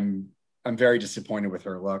mess. I'm very disappointed with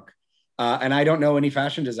her look. And I don't know any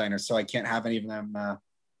fashion designers, so I can't have any of them,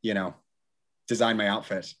 design my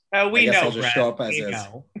outfit. We know, I'll just Brett. show up as We is.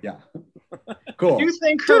 know. Yeah. Cool. Do you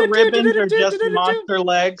think her ribbons are just monster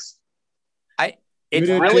legs? It's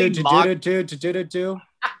really I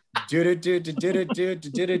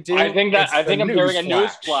think I'm hearing a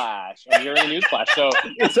news flash. So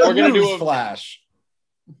it's a news flash.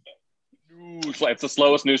 It's the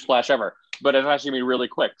slowest news flash ever, but it's actually gonna be really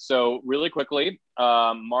quick. So really quickly,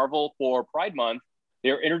 Marvel for Pride Month,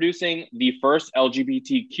 they're introducing the first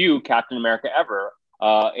LGBTQ Captain America ever.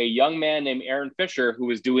 A young man named Aaron Fisher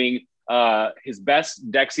who is doing his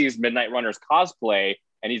best Dexys Midnight Runners cosplay,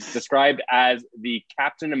 and he's described as the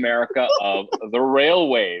Captain America of the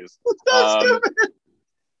railways. I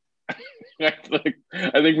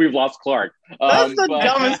think we've lost Clark. That's the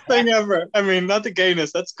dumbest thing ever. I mean, not the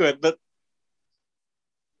gayness, that's good, but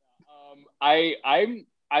I'm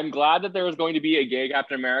glad that there was going to be a gay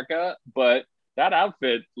Captain America, but that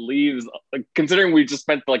outfit leaves, considering we just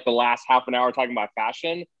spent like the last half an hour talking about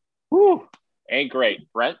fashion, ain't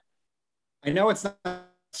great. Brent? I know it's not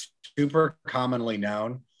super commonly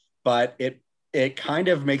known, but it kind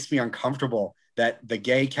of makes me uncomfortable that the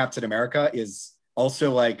gay Captain America is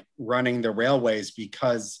also like running the railways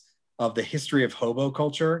because of the history of hobo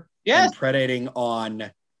culture and predating on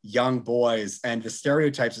young boys and the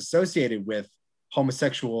stereotypes associated with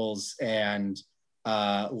homosexuals and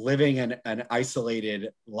living an isolated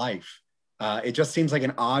life. It just seems like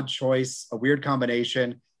an odd choice, a weird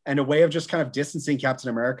combination, and a way of just kind of distancing Captain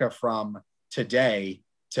America from today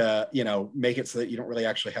to, make it so that you don't really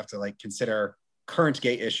actually have to like consider current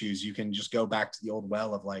gay issues. You can just go back to the old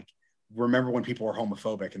well of like, remember when people were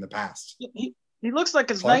homophobic in the past. He looks like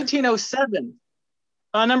it's Clark? 1907.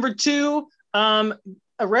 Number 2, a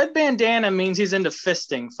red bandana means he's into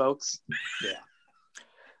fisting, folks. Yeah.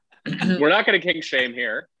 We're not going to kink shame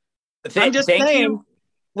here. I'm just saying,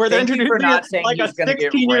 where they're introducing like a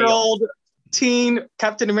 16-year-old teen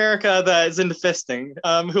Captain America that is into fisting,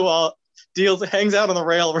 who hangs out on the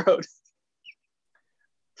railroad.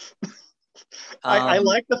 I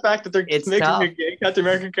like the fact that they're making a gay Captain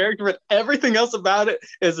American character, but everything else about it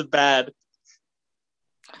is bad.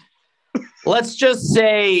 Let's just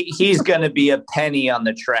say he's going to be a penny on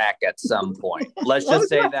the track at some point. Let's just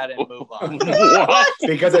say that and move on. What?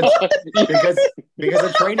 Because a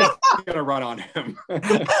train is going to run on him.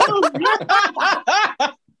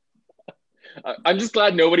 I'm just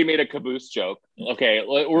glad nobody made a caboose joke. Okay,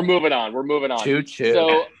 we're moving on. Choo-choo.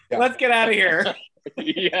 So let's get out of here.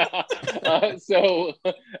 Yeah. So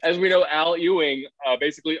as we know, Al Ewing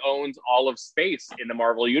basically owns all of space in the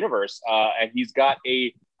Marvel universe, and he's got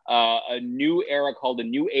a new era called the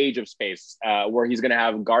New Age of Space, where he's going to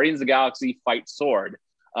have Guardians of the Galaxy fight Sword.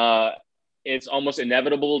 It's almost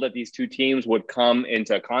inevitable that these two teams would come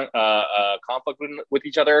into conflict with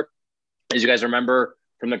each other. As you guys remember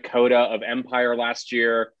from the Coda of Empire last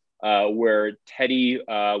year, where Teddy,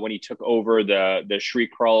 when he took over the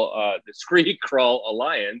Shriek Krull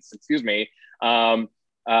Alliance,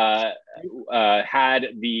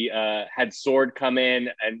 had Sword come in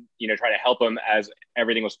and try to help him as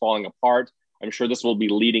everything was falling apart. I'm sure this will be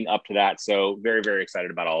leading up to that. So very, very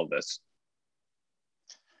excited about all of this.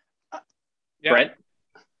 Brent?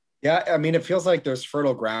 Yeah, I mean, it feels like there's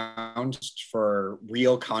fertile ground for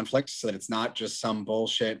real conflict, so that it's not just some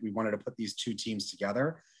bullshit. We wanted to put these two teams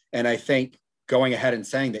together. And I think going ahead and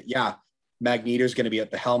saying that, Magneto's going to be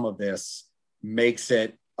at the helm of this makes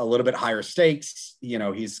it a little bit higher stakes.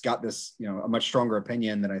 He's got this, a much stronger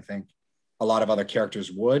opinion than I think a lot of other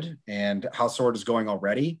characters would. And how Sword is going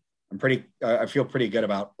already, I feel pretty good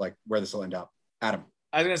about like where this will end up. Adam.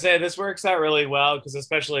 I was going to say this works out really well because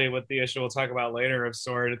especially with the issue we'll talk about later of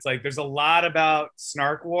Sword, it's like there's a lot about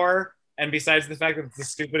Snark War. And besides the fact that it's the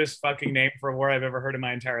stupidest fucking name for a war I've ever heard in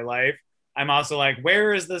my entire life, I'm also like,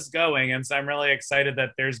 where is this going? And so I'm really excited that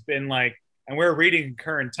there's been like, and we're reading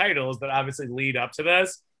current titles that obviously lead up to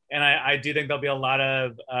this. And I do think there'll be a lot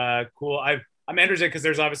of cool. I'm interested because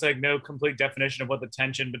there's obviously like no complete definition of what the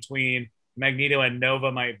tension between Magneto and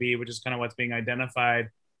Nova might be, which is kind of what's being identified.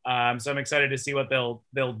 So I'm excited to see what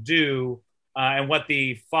they'll do and what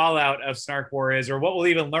the fallout of Snark War is, or what we'll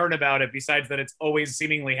even learn about it, besides that it's always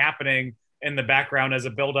seemingly happening in the background as a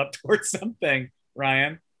build up towards something.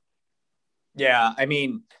 Ryan? Yeah, I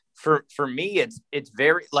mean, for me, it's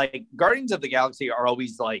very like Guardians of the Galaxy are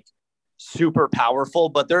always like super powerful,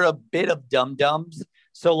 but they're a bit of dum-dums.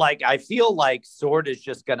 So like I feel like Sword is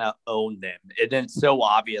just gonna own them, and it's so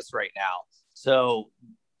obvious right now. So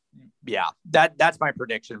yeah, that's my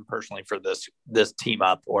prediction personally for this team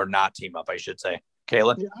up, or not team up, I should say.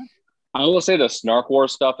 Kaylin? Yeah. I will say the Snark War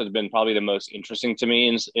stuff has been probably the most interesting to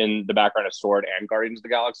me in the background of Sword and Guardians of the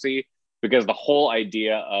Galaxy, because the whole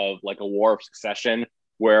idea of like a war of succession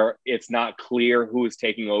where it's not clear who is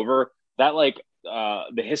taking over, that like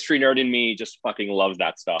the history nerd in me just fucking loves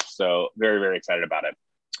that stuff. So very, very excited about it.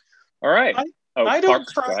 All right. I don't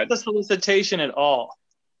trust the solicitation at all.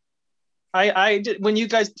 I did, when you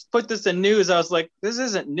guys put this in news, I was like, this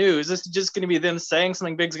isn't news. This is just going to be them saying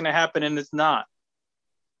something big's going to happen, and it's not.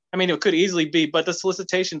 I mean, it could easily be, but the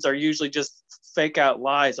solicitations are usually just fake out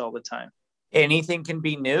lies all the time. Anything can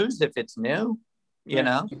be news if it's new, you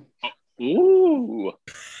know? Ooh.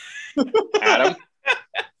 Adam?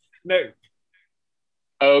 No.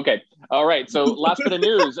 Okay. All right. So last bit of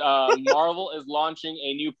news. Marvel is launching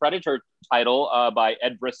a new Predator title by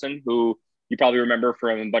Ed Brisson, who you probably remember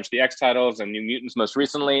from a bunch of the X titles and New Mutants most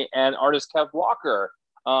recently, and artist Kev Walker.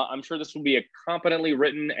 I'm sure this will be a competently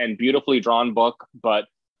written and beautifully drawn book, but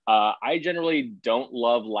I generally don't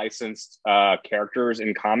love licensed characters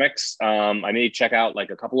in comics. I may check out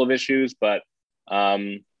like a couple of issues, but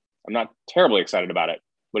I'm not terribly excited about it.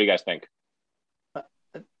 What do you guys think?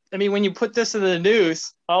 I mean, when you put this in the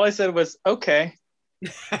news, all I said was, okay.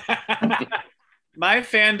 My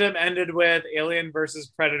fandom ended with Alien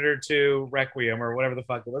versus Predator 2 Requiem, or whatever the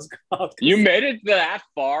fuck it was called. You made it that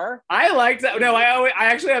far? I liked that. No, I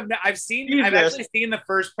actually have. I've actually seen the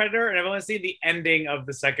first Predator, and I've only seen the ending of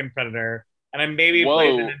the second Predator, and I maybe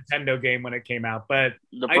played the Nintendo game when it came out. But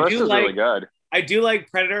the first is really good. I do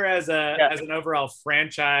like Predator as an overall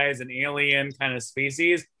franchise, an alien kind of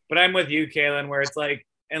species. But I'm with you, Kaylin, where it's like,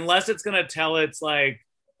 unless it's gonna tell it's like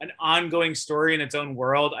an ongoing story in its own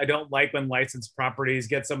world, I don't like when licensed properties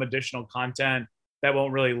get some additional content that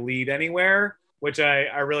won't really lead anywhere, which I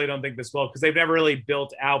really don't think this will, because they've never really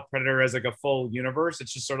built out Predator as like a full universe.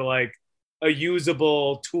 It's just sort of like a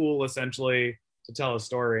usable tool essentially to tell a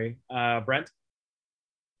story. Brent?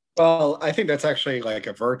 Well, I think that's actually like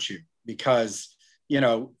a virtue, because, you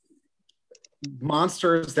know,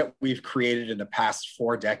 monsters that we've created in the past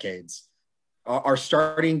 4 decades are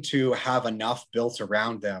starting to have enough built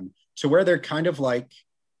around them to where they're kind of like,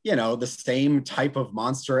 you know, the same type of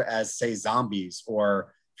monster as, say, zombies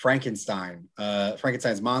or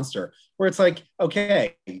Frankenstein's monster, where it's like,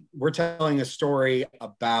 okay, we're telling a story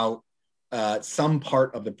about some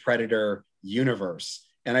part of the Predator universe.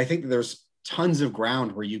 And I think that there's tons of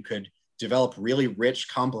ground where you could develop really rich,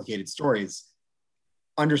 complicated stories.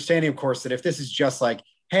 Understanding, of course, that if this is just like,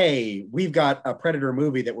 hey, we've got a Predator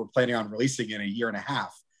movie that we're planning on releasing in a year and a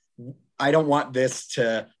half, I don't want this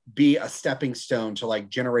to be a stepping stone to like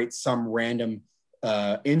generate some random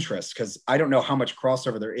interest, because I don't know how much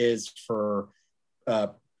crossover there is for,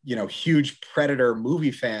 you know, huge Predator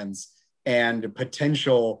movie fans and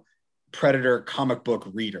potential Predator comic book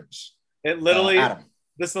readers. It literally, Adam.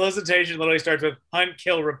 The solicitation literally starts with hunt,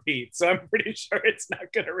 kill, repeat. So I'm pretty sure it's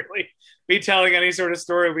not going to really be telling any sort of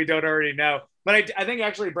story we don't already know. But I think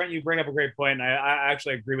actually, Brent, you bring up a great point, and I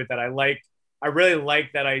actually agree with that. I really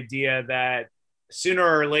like that idea that sooner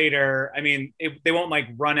or later, I mean, they won't like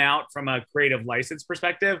run out from a creative license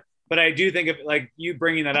perspective, but I do think of like you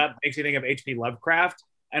bringing that up makes me think of H.P. Lovecraft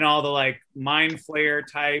and all the like mind flayer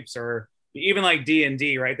types, or even like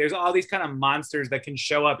D&D, right? There's all these kind of monsters that can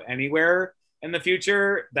show up anywhere in the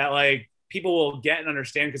future that like people will get and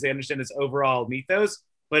understand because they understand this overall mythos,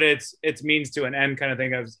 but it's means to an end kind of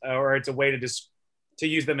thing of, or it's a way to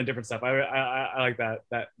use them in different stuff. I like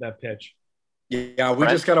that pitch. Yeah, we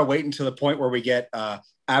just got to wait until the point where we get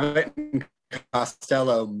Abbott and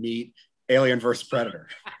Costello meet Alien vs. Predator.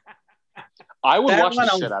 I would watch the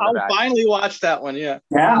shit out of that. I'll finally watch that one, yeah.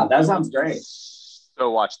 Yeah, that sounds great.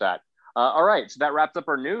 So watch that. All right, so that wraps up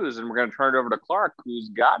our news, and we're going to turn it over to Clark, who's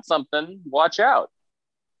got something. Watch out.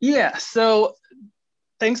 Yeah, so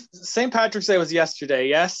St. Patrick's Day was yesterday,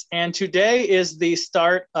 yes? And today is the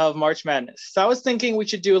start of March Madness. So I was thinking we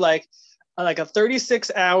should do like a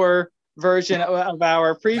 36-hour version of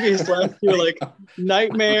our previous last year, like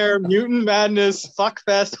Nightmare, Mutant Madness,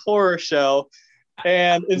 Fuckfest horror show.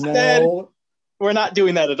 And instead, We're not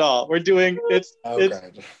doing that at all. We're doing it's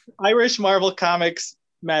Irish Marvel Comics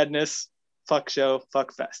madness, fuck show,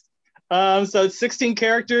 fuck fest. So it's 16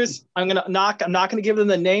 characters. I'm not gonna give them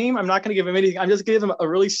the name. I'm not gonna give them anything. I'm just gonna give them a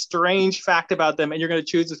really strange fact about them, and you're gonna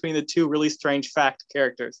choose between the two really strange fact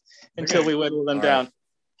characters until we whittle them down.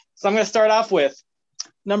 So I'm gonna start off with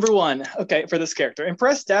number 1. Okay, for this character,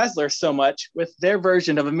 impressed Dazzler so much with their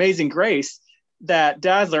version of Amazing Grace that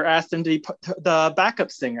Dazzler asked him to be the backup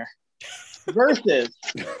singer. Versus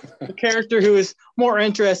a character who is more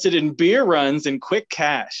interested in beer runs and quick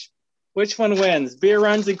cash. Which one wins? Beer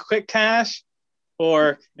runs and quick cash,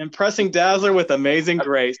 or impressing Dazzler with Amazing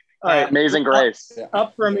Grace? All right, Amazing Grace.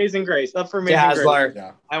 Up for Amazing Grace. Up for Amazing Dazzler. Grace.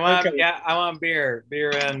 Yeah. I want beer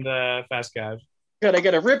and fast cash. Good. I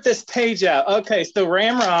got to rip this page out. Okay, so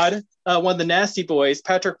Ramrod, one of the Nasty Boys,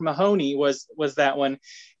 Patrick Mahoney was that one.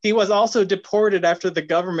 He was also deported after the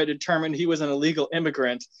government determined he was an illegal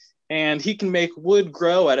immigrant. And he can make wood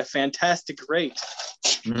grow at a fantastic rate.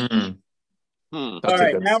 Mm. All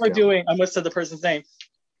right, now we're doing, I must have the person's name.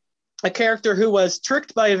 A character who was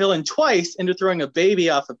tricked by a villain twice into throwing a baby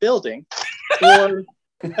off a building. Or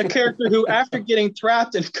a character who, after getting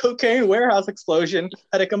trapped in a cocaine warehouse explosion,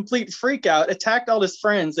 had a complete freak out, attacked all his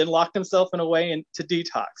friends, and locked himself in a way to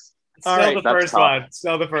detox. Still the first one.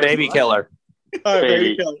 Baby killer. All right,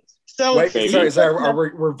 baby killer. So, wait, sorry,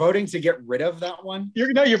 we're voting to get rid of that one?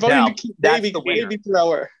 You're voting to keep baby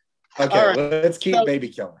thrower. Okay, right. Let's keep baby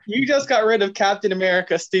killer. You just got rid of Captain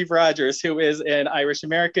America, Steve Rogers, who is an Irish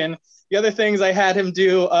American. The other things I had him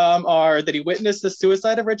do are that he witnessed the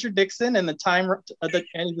suicide of Richard Nixon and and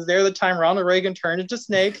he was there the time Ronald Reagan turned into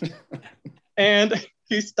Snake. And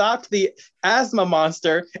he stopped the asthma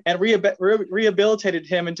monster and rehabilitated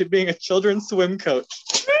him into being a children's swim coach.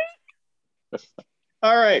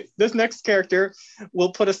 All right, this next character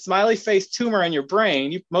will put a smiley face tumor on your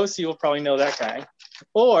brain. Most of you will probably know that guy.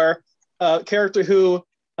 Or a character who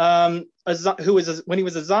when he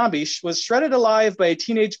was a zombie, was shredded alive by a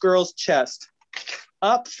teenage girl's chest.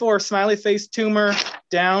 Up for smiley face tumor,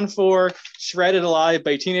 down for shredded alive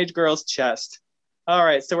by a teenage girl's chest. All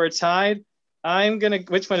right, so we're tied.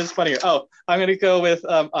 Which one is funnier? Oh, I'm gonna go with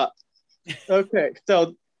up. Okay,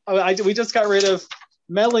 so we just got rid of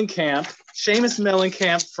Mellencamp, Seamus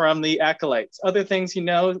Mellencamp from the Acolytes. Other things he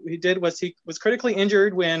did was he was critically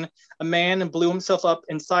injured when a man blew himself up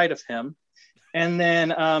inside of him. And then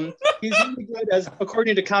he's really good as,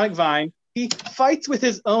 according to Comic Vine, he fights with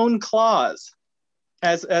his own claws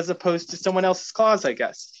as opposed to someone else's claws, I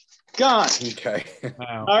guess. Gone. Okay.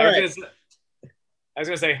 Wow. All right. I was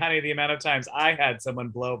going to say, honey, the amount of times I had someone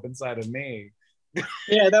blow up inside of me.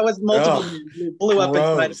 Yeah, that was multiple. Blew up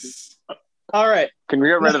inside of me. All right. Can we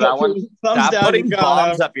get rid of that one? Stop putting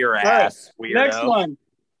bombs up your ass, weirdo. Next one.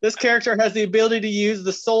 This character has the ability to use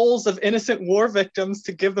the souls of innocent war victims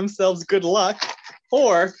to give themselves good luck,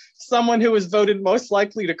 or someone who was voted most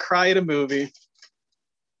likely to cry at a movie.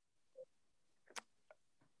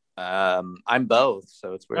 I'm both,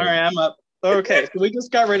 so it's weird. All right, I'm up. Okay, so we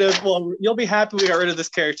just got rid of, well, you'll be happy we got rid of this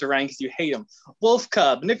character, Ryan, because you hate him. Wolf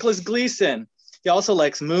Cub, Nicholas Gleason. He also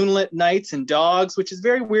likes moonlit nights and dogs, which is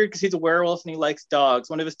very weird because he's a werewolf and he likes dogs.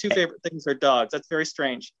 One of his two favorite things are dogs. That's very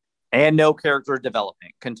strange. And no character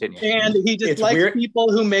development. Continue. And he just likes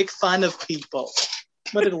people who make fun of people.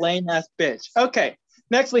 What a lame ass bitch. Okay.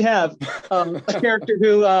 Next we have a character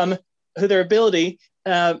who their ability,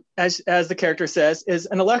 as the character says, is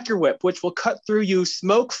an electro whip, which will cut through you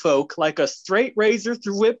smoke folk like a straight razor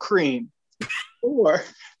through whipped cream. Or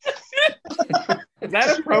is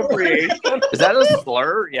that appropriation? Is that a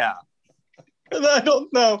slur? Yeah. I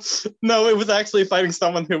don't know. No, it was actually fighting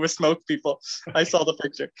someone who was smoke people. I saw the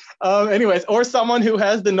picture. Anyways, or someone who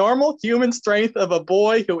has the normal human strength of a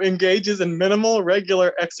boy who engages in minimal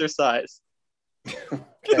regular exercise. All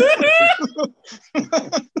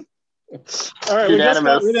right, we just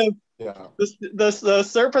got rid of the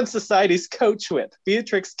Serpent Society's coach whip,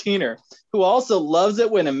 Beatrix Keener, who also loves it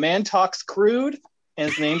when a man talks crude and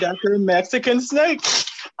is named after a Mexican snake.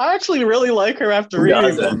 I actually really like her after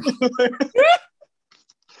reading it.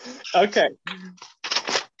 Okay.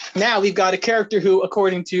 Now we've got a character who,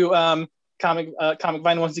 according to Comic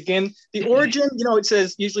Vine, once again, the origin,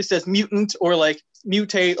 it usually says mutant or like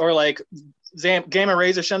mutate or like gamma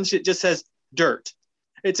rays or some shit, just says dirt.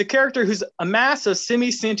 It's a character who's a mass of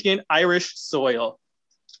semi-sentient Irish soil.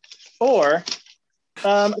 Or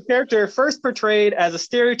a character first portrayed as a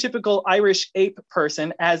stereotypical Irish ape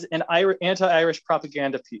person as an anti-Irish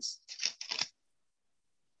propaganda piece.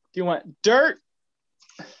 Do you want dirt?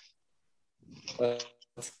 Okay.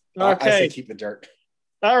 I say keep the dirt.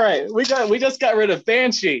 All right. We just got rid of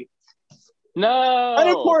Banshee. No.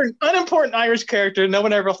 Unimportant Irish character. No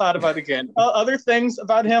one ever thought about again. Other things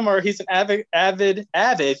about him are he's an avid,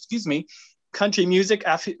 country music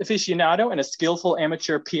aficionado and a skillful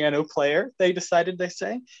amateur piano player, they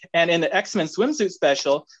say. And in the X-Men swimsuit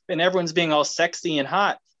special, when everyone's being all sexy and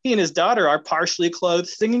hot, he and his daughter are partially clothed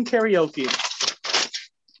singing karaoke.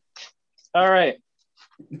 All right.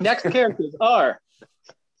 Next characters are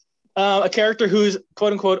a character whose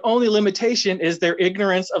quote-unquote only limitation is their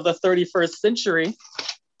ignorance of the 31st century.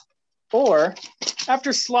 Or,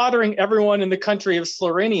 after slaughtering everyone in the country of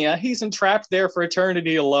Slovenia, he's entrapped there for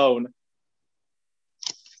eternity alone.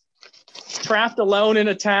 Trapped alone in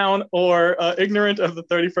a town or ignorant of the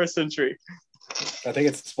 31st century. I think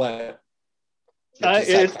it's split.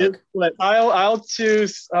 It's split. I'll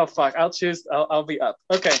choose. Oh fuck! I'll be up.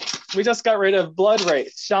 Okay, we just got rid of Blood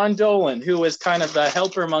Wraith, Sean Dolan, who was kind of the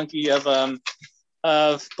helper monkey of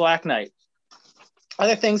Black Knight.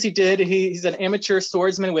 Other things he did: he's an amateur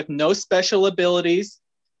swordsman with no special abilities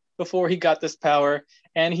before he got this power,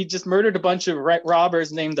 and he just murdered a bunch of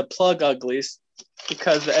robbers named the Plug Uglies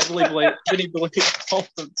because Emily Blake told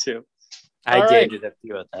them to. I dated a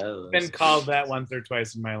few of those. Been called that once or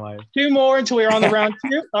twice in my life. Two more until we're on the round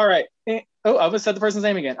two. All right. Oh, I almost said the person's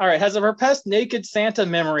name again. All right. Has a repressed naked Santa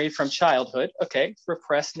memory from childhood. Okay.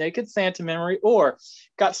 Repressed naked Santa memory. Or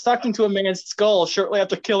got sucked into a man's skull shortly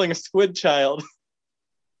after killing a squid child.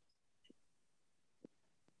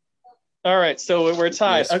 All right. So we're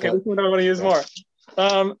tied. Okay. Which one do I want to use more?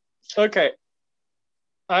 Okay.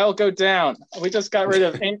 I'll go down. We just got rid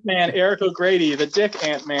of Ant-Man, Eric O'Grady, the dick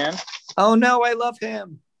Ant-Man. Oh no, I love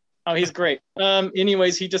him. Oh, he's great.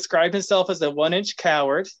 Anyways, he described himself as a 1-inch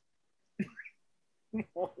coward.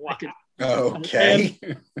 Wow. Okay.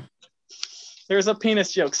 There's a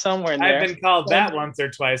penis joke somewhere in there. I've been called that once or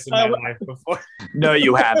twice in my life before. No,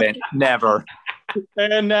 you haven't. Never.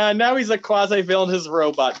 And now he's a quasi-villain, his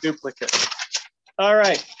robot duplicate. All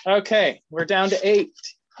right. Okay. We're down to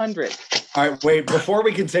 800. All right. Wait, before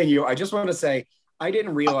we continue, I just want to say, I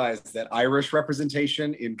didn't realize that Irish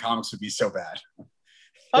representation in comics would be so bad.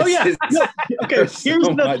 Oh, yeah. No, okay, here's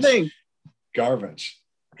the thing. Garbage.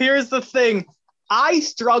 Here's the thing. I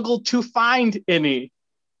struggled to find any.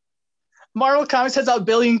 Marvel Comics has a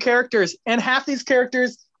billion characters, and half these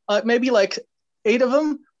characters, maybe like 8 of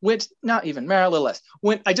them, not even, maybe a little less.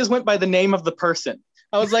 I just went by the name of the person.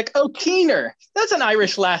 I was like, oh, Keener. That's an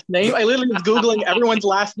Irish last name. I literally was Googling everyone's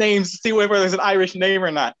last names to see whether there's an Irish name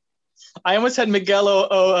or not. I almost had Miguel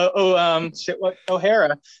O'Hara.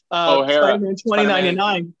 O'Hara.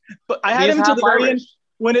 2099. But I had him to the very end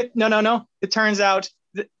when no. It turns out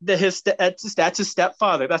that's his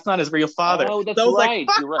stepfather. That's not his real father. Oh, that's so I was right.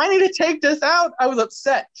 like, Right. I need to take this out. I was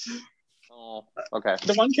upset. Oh, okay.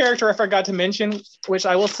 The one character I forgot to mention, which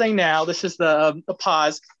I will say now, this is the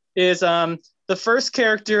pause, is the first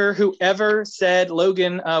character who ever said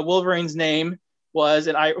Logan Wolverine's name was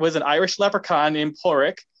an Irish leprechaun named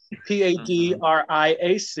Porrick.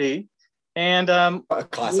 Padraic, and a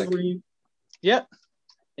classic. Wolverine, yep.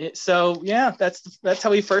 So yeah, that's how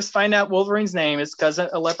we first find out Wolverine's name is because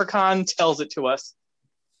a leprechaun tells it to us.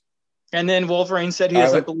 And then Wolverine said he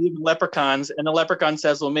doesn't believe in leprechauns, and the leprechaun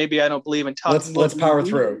says, "Well, maybe I don't believe in talking." Let's power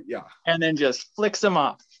through, yeah. And then just flicks him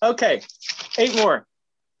off. Okay, 8 more.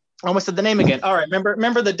 Almost said the name again. All right,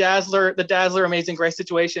 remember the Dazzler Amazing Grace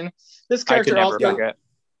situation. This character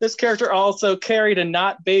also carried a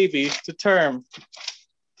not baby to term.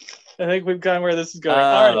 I think we've gotten where this is going.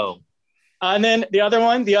 All right. And then the other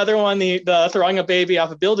one, the throwing a baby off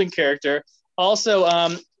a building character,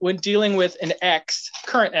 also when dealing with an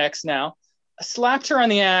current ex now, slapped her on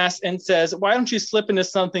the ass and says, "Why don't you slip into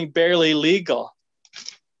something barely legal?"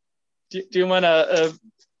 Do you want to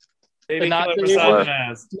not baby?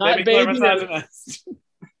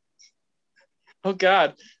 Oh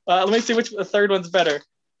God. Let me see which the third one's better.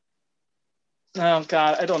 Oh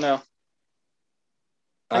God, I don't know.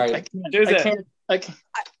 I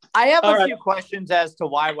have a few questions as to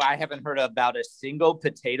why I haven't heard about a single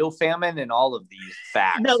potato famine in all of these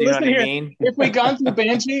facts. No, you know listen what here. I mean? If we gone through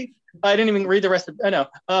Banshee, I didn't even read the rest of. I know.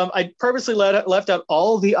 I purposely left out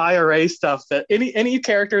all the IRA stuff. That any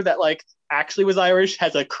character that like actually was Irish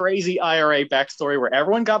has a crazy IRA backstory where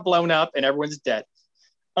everyone got blown up and everyone's dead.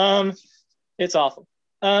 It's awful.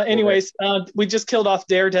 Anyways, we just killed off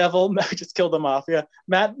Daredevil. We just killed them off. Yeah,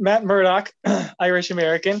 Matt Murdock, Irish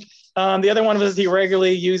American. The other one was he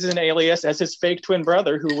regularly uses an alias as his fake twin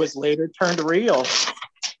brother, who was later turned real.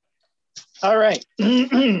 All right.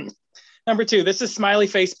 Number 2. This is smiley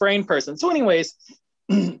face brain person. So, anyways,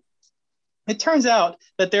 it turns out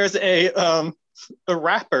that there's a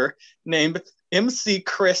rapper named MC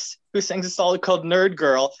Chris, who sings a song called Nerd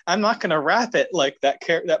Girl. I'm not going to rap it like that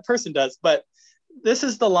person does, but this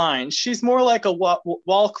is the line. She's more like a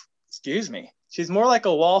She's more like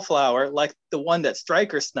a wallflower, like the one that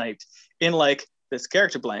Stryker sniped in like this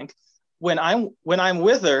character blank. When I'm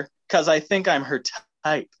with her, because I think I'm her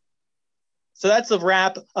type. So that's a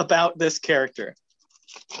rap about this character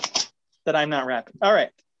that I'm not rapping. All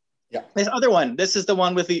right. Yeah. This other one. This is the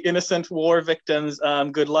one with the innocent war victims.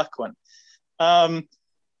 Good luck one.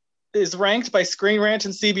 Is ranked by Screen Rant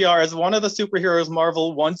and CBR as one of the superheroes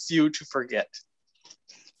Marvel wants you to forget.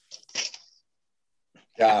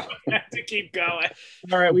 Yeah. To keep going.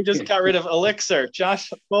 All right, we just got rid of Elixir,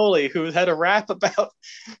 Josh Foley, who had a rap about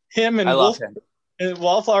him and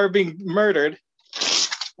Wallflower being murdered.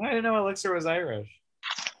 I didn't know Elixir was Irish.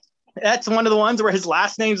 That's one of the ones where his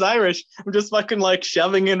last name's Irish. I'm just fucking like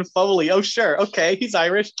shoving in Foley. Oh, sure. Okay, he's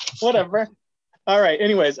Irish. Whatever. All right.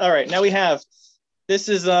 Anyways, all right. Now we have, this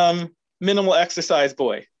is Minimal Exercise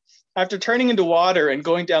Boy. After turning into water and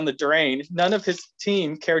going down the drain, none of his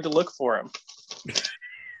team cared to look for him.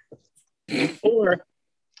 Or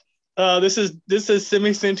this is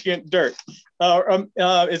Semi-Sentient Dirt.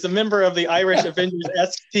 Is a member of the Irish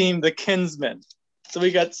Avengers-esque team, the Kinsmen. So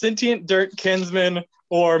we got Sentient Dirt Kinsman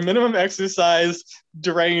or Minimum Exercise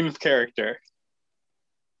Drain character.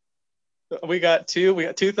 We got two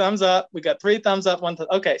thumbs up. We got 3 thumbs up, 1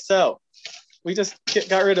 okay, so we just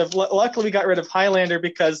luckily we got rid of Highlander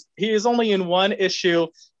because he is only in 1 issue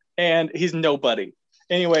and he's nobody.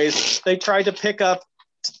 Anyways, they tried to pick up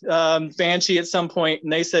Banshee at some point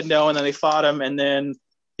and they said no, and then they fought him and then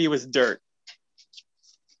he was dirt.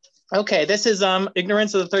 Okay, this is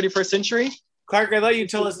Ignorance of the 31st Century. Clark, I thought you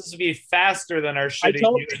told us this would be faster than our shitty.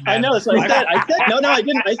 I know, that's what I said. No, I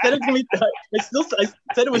didn't. I said it's gonna be. I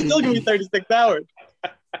said it was still gonna be 36 hours.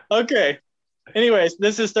 Okay. Anyways,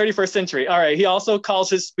 this is 31st Century. All right. He also calls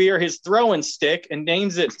his spear his throwing stick and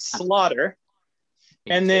names it Slaughter.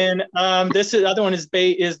 And then this other one is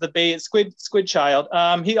Squid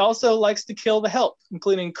Child. He also likes to kill the help,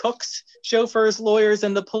 including cooks, chauffeurs, lawyers,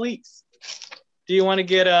 and the police. Do you want to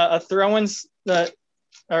get a throwing?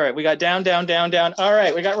 All right, we got down. All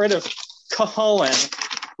right, we got rid of Colin,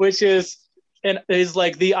 which is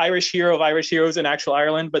like the Irish hero of Irish heroes in actual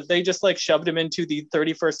Ireland, but they just like shoved him into the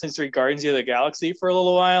 31st Century Guardians of the Galaxy for a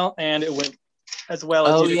little while, and it went as well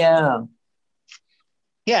as. Oh yeah.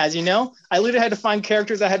 Yeah, as you know, I literally had to find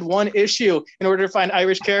characters that had 1 issue in order to find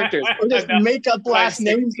Irish characters, or just make up last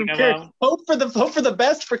names from characters. Hope for the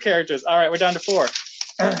best for characters. All right, we're down to 4.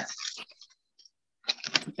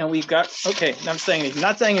 And we've got, okay, I'm saying anything,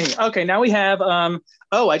 not saying anything. Okay, now we have,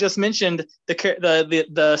 I just mentioned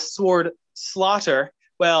the sword Slaughter.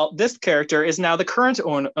 Well, this character is now the current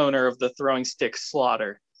owner of the throwing stick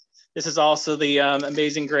Slaughter. This is also the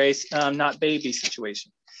Amazing Grace, not baby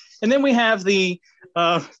situation. And then we have the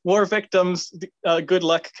war victims, Good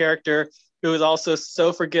Luck character, who is also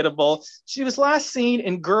so forgettable. She was last seen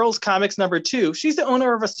in Girls Comics #2. She's the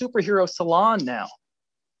owner of a superhero salon now.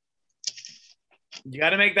 You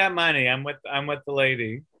got to make that money. I'm with the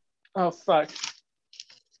lady. Oh fuck!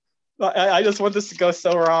 I just want this to go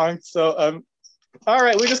so wrong. So all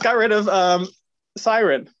right, we just got rid of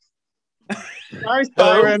Siren. Sorry,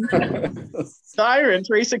 Siren. Siren,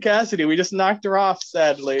 Teresa Cassidy. We just knocked her off,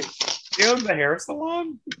 sadly. You own the hair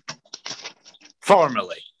salon?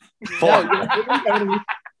 Formerly. All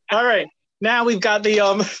right, now we've got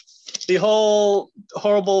the whole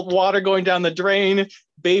horrible water going down the drain.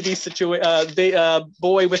 Baby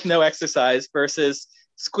boy with no exercise versus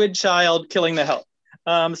Squid Child killing the help.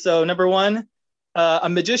 So number 1, a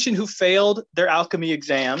magician who failed their alchemy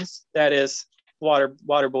exams. That is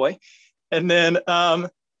Water Boy, and then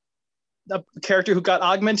a character who got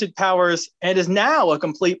augmented powers and is now a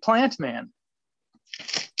complete plant man.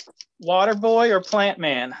 Water Boy or Plant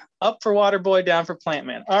Man? Up for Water Boy, down for Plant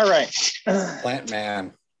Man. All right. Plant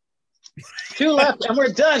Man. 2 left and we're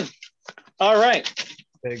done. All right.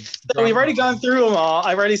 So we've already gone through them all.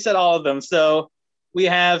 I've already said all of them. So we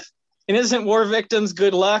have Innocent War Victims,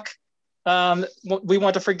 Good Luck. We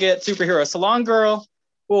want to forget Superhero Salon Girl,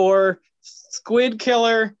 or Squid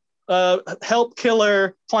Killer, Help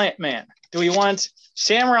Killer, Plant Man. Do we want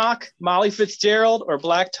Shamrock, Molly Fitzgerald, or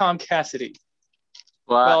Black Tom Cassidy?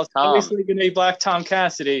 Well, it's obviously going to be Black Tom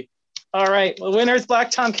Cassidy. All right, the winner is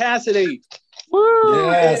Black Tom Cassidy. Woo!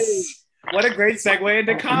 Yes. What a great segue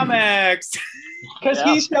into comics. Because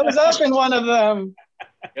he shows up in one of them.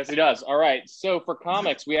 Yes, he does. All right. So for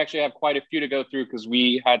comics, we actually have quite a few to go through because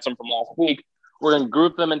we had some from last week. We're going to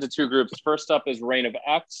group them into 2 groups. First up is Reign of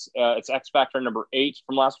X. It's X Factor #8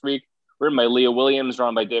 from last week, written by Leah Williams,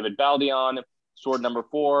 drawn by David Baldion. Sword Number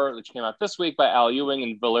 4, which came out this week by Al Ewing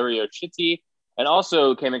and Valerio Chitti. And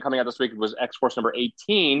also coming out this week was X-Force number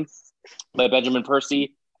 18 by Benjamin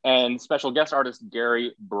Percy and special guest artist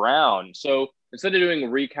Gary Brown. So instead of doing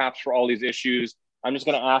recaps for all these issues, I'm just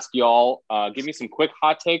going to ask y'all, give me some quick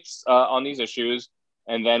hot takes on these issues.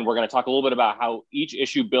 And then we're going to talk a little bit about how each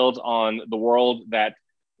issue builds on the world that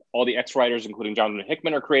all the X-writers, including Jonathan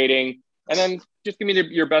Hickman, are creating. And then just give me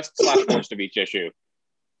your best slash worst of each issue.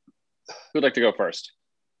 Who'd like to go first?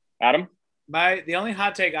 Adam? The only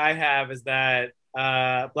hot take I have is that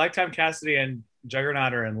Black Tom Cassidy and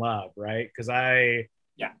Juggernaut are in love, right? Because I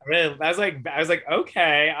was like,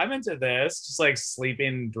 okay, I'm into this. Just like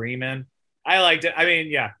sleeping, dreaming. I liked it. I mean,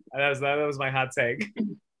 yeah, that was my hot take.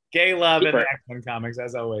 Gay love in the X-Men comics,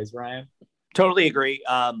 as always. Ryan? Totally agree.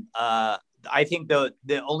 I think the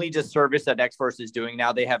only disservice that X-Force is doing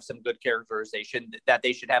now, they have some good characterization that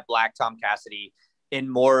they should have Black Tom Cassidy in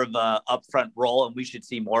more of a upfront role, and we should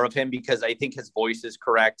see more of him because I think his voice is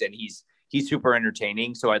correct and he's super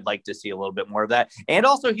entertaining. So I'd like to see a little bit more of that. And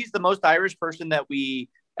also, he's the most Irish person that we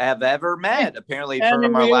have ever met, apparently,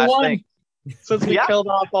 from our last thing. Since we killed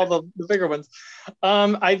off all the bigger ones.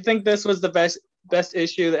 I think this was the best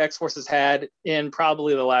issue the X-Force has had in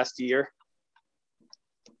probably the last year.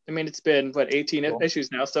 I mean, it's been 18 issues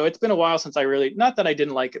now, so it's been a while since not that I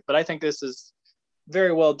didn't like it, but I think this is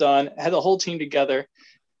very well done. Had the whole team together,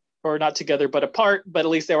 or not together, but apart, but at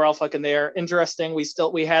least they were all fucking there. Interesting.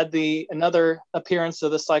 We had another appearance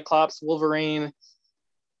of the Cyclops Wolverine,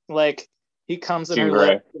 like he comes in her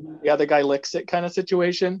lip, the other guy licks it kind of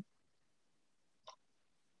situation.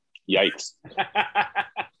 Yikes.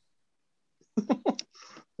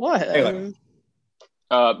 What? Anyway.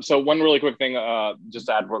 So one really quick thing, just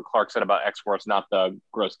to add what Clark said about X-Force, not the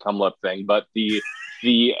gross cum lip thing, but the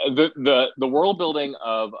world building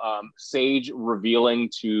of Sage revealing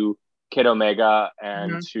to Kid Omega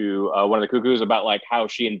and to one of the Cuckoos about like how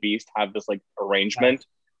she and Beast have this like arrangement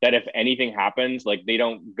that if anything happens, like they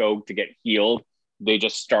don't go to get healed, they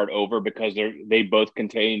just start over because they both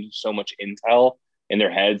contain so much intel in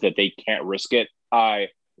their heads that they can't risk it. I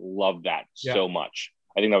love that so much.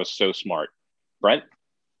 I think that was so smart. Brent?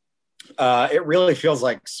 It really feels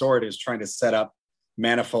like Sword is trying to set up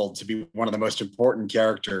Manifold to be one of the most important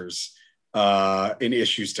characters in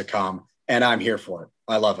issues to come, and I'm here for it.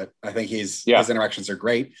 I love it. I think his interactions are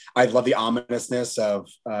great. I love the ominousness of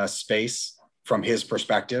space from his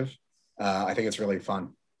perspective. I think it's really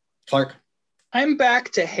fun. Clark? I'm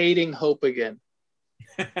back to hating Hope again.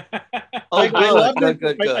 I loved her.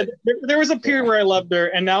 Good. There was a period where I loved her,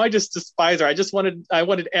 and now I just despise her. I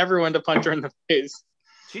wanted everyone to punch her in the face.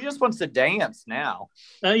 She just wants to dance now.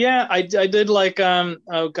 I did like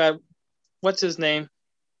oh god, what's his name?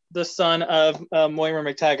 The son of Moira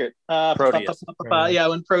McTaggart. Proteus. Yeah,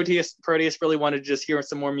 when Proteus really wanted to just hear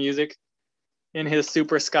some more music in his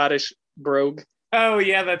super Scottish brogue. Oh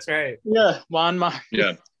yeah, that's right. Yeah, Juan Mar.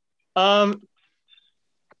 Yeah. I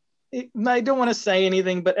don't want to say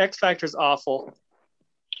anything, but X Factor's awful.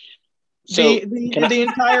 So the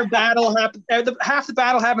entire battle happens. Half the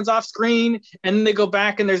battle happens off screen, and then they go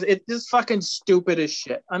back, and it's just fucking stupid as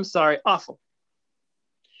shit. I'm sorry, awful.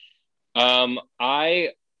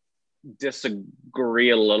 I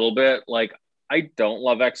disagree a little bit. Like, I don't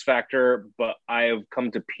love X Factor, but I have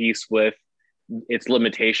come to peace with its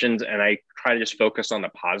limitations, and I try to just focus on the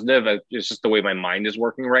positive. It's just the way my mind is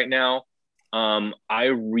working right now. I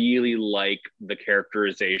really like the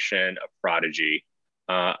characterization of Prodigy.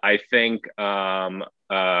 I think I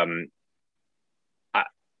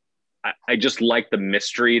just like the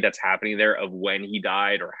mystery that's happening there of when he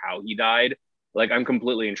died or how he died. Like, I'm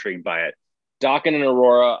completely intrigued by it. Daken and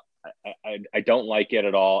Aurora, I don't like it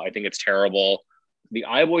at all. I think it's terrible. The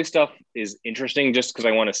iBoy stuff is interesting just because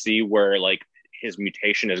I want to see where like his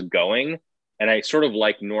mutation is going. And I sort of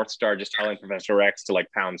like Northstar just telling Professor X to like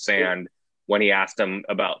pound sand when he asked him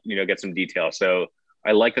about, get some detail. So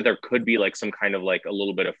I like that there could be like some kind of like a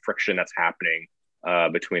little bit of friction that's happening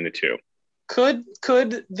between the two. Could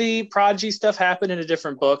the Prodigy stuff happen in a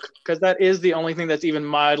different book? Because that is the only thing that's even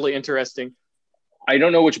mildly interesting. I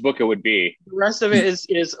don't know which book it would be. The rest of it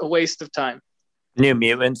is a waste of time. New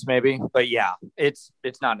Mutants, maybe, but yeah, it's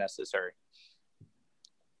not necessary.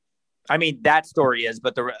 I mean, that story is,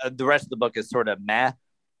 but the rest of the book is sort of meh,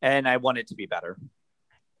 and I want it to be better.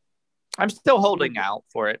 I'm still holding out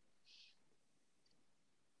for it.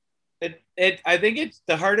 I think it's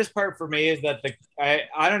the hardest part for me is that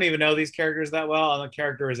I don't even know these characters that well, and the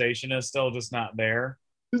characterization is still just not there.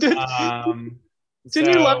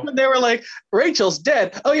 Didn't you love when they were like, Rachel's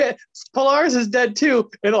dead? Oh yeah, Polaris is dead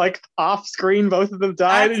too. And like off screen, both of them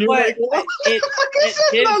died. And you're like, what? It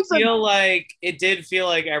did feel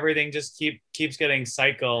like everything just keeps getting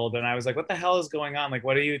cycled. And I was like, what the hell is going on? Like,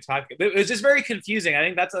 what are you talking? It was just very confusing. I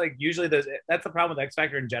think that's like usually that's the problem with X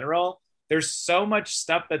Factor in general. There's so much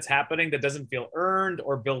stuff that's happening that doesn't feel earned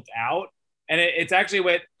or built out. And it's actually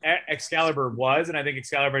what Excalibur was. And I think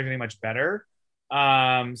Excalibur is getting much better.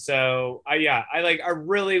 So I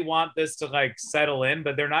really want this to like settle in,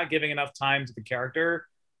 but they're not giving enough time to the character.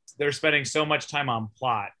 They're spending so much time on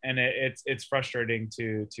plot, and it's frustrating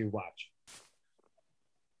to watch.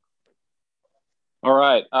 All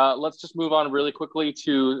right, let's just move on really quickly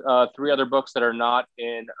to 3 other books that are not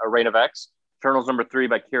in Reign of X. Eternals #3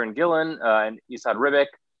 by Kieran Gillen and Esad Ribic.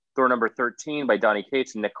 Thor #13 by Donny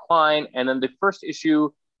Cates and Nick Klein. And then the first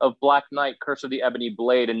issue of Black Knight, Curse of the Ebony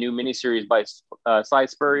Blade, a new miniseries by Cy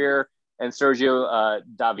Spurrier and Sergio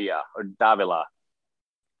Davila.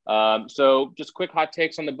 So just quick hot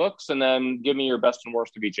takes on the books, and then give me your best and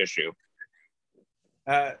worst of each issue.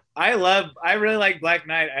 I really like Black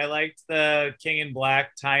Knight. I liked the King in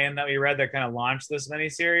Black tie-in that we read that kind of launched this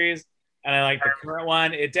miniseries, and I like the current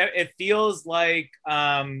one. It feels like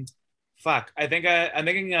I'm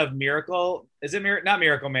thinking of Miracle. Is it not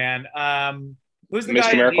Miracle Man? Who's the Mr.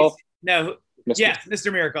 guy? Miracle? Yes,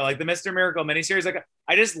 Mr. Miracle, like the Mr. Miracle miniseries. Like,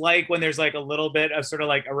 I just like when there's like a little bit of sort of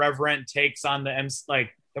like irreverent takes on the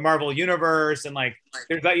Marvel universe, and like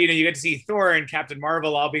there's that, you get to see Thor and Captain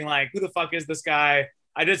Marvel all being like, who the fuck is this guy?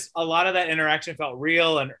 A lot of that interaction felt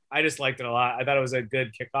real, and I just liked it a lot. I thought it was a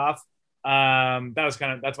good kickoff.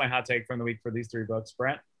 That's my hot take from the week for these 3 books.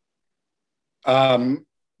 Brent?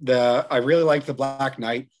 I really like the Black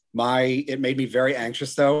Knight. It made me very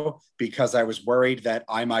anxious though, because I was worried that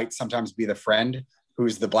I might sometimes be the friend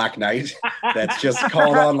who's the Black Knight that's just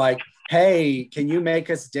called on like, hey, can you make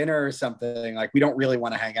us dinner or something? Like, we don't really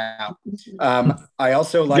want to hang out. I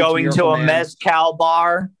also like going to a mezcal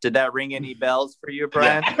bar. Did that ring any bells for you,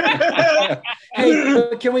 Brent? Hey,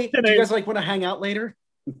 do you guys like want to hang out later?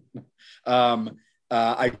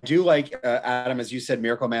 I do like, Adam, as you said,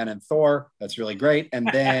 Miracle Man and Thor. That's really great. And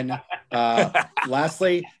then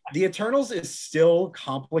lastly, the Eternals is still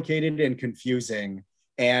complicated and confusing.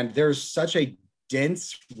 And there's such a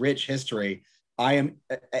dense, rich history. I am,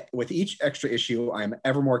 with each extra issue, I am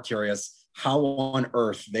ever more curious how on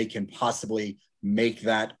earth they can possibly make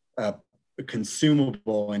that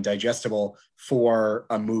consumable and digestible for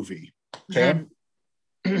a movie. Okay.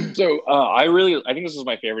 So I think this is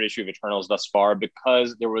my favorite issue of Eternals thus far,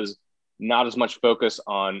 because there was not as much focus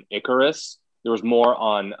on Icarus. There was more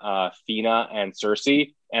on Thena and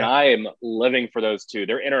Cersei, and I am living for those two.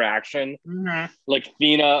 Their interaction, like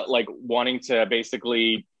Thena, like wanting to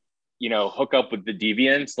basically, hook up with the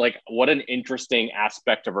Deviants. Like, what an interesting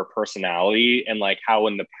aspect of her personality, and like how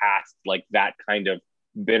in the past, like that kind of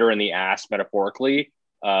bitter in the ass, metaphorically,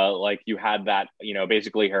 like you had that,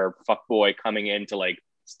 basically her fuckboy coming in to like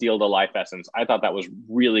steal the life essence. I thought that was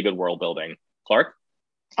really good world building. Clark?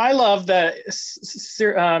 I love that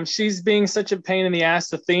she's being such a pain in the ass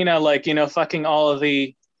to Athena, like, fucking all of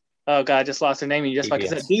the, oh God, I just lost her name. You just fucking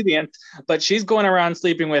said Deviant. But she's going around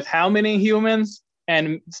sleeping with how many humans?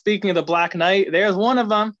 And speaking of the Black Knight, there's one of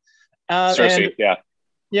them. Cersei,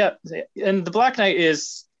 yeah. And the Black Knight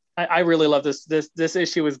is, I really love this. This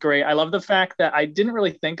issue is great. I love the fact that I didn't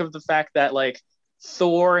really think of the fact that like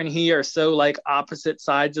Thor and he are so like opposite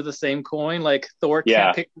sides of the same coin. Like Thor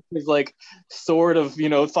can't pick his like sword of,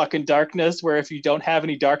 fucking darkness, where if you don't have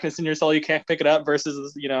any darkness in your soul, you can't pick it up,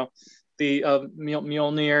 versus, the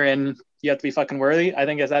Mjolnir, and you have to be fucking worthy. I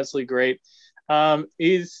think that's absolutely great.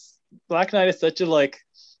 Black Knight is such a like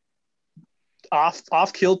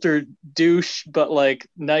off kilter douche, but like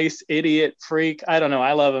nice idiot freak. I don't know.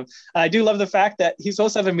 I love him. I do love the fact that he's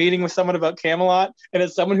supposed to have a meeting with someone about Camelot, and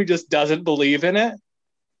it's someone who just doesn't believe in it.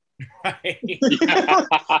 Right.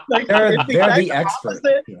 Like, they're the expert.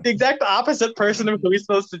 The exact opposite person of who he's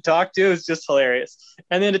supposed to talk to is just hilarious.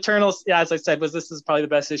 And then Eternals, as I said, this is probably the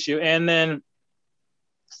best issue. And then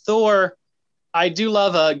Thor, I do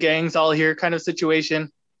love a gangs all here kind of situation,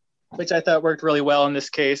 which I thought worked really well in this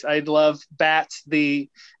case. I love Bats, the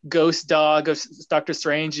ghost dog of Doctor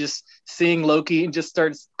Strange, just seeing Loki and just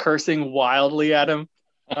starts cursing wildly at him.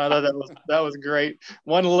 I thought that was great.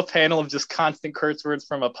 One little panel of just constant curse words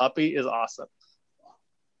from a puppy is awesome.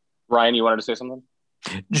 Ryan, you wanted to say something?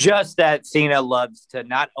 Just that Cena loves to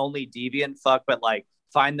not only deviant fuck, but like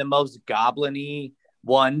find the most goblin-y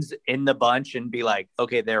ones in the bunch and be like,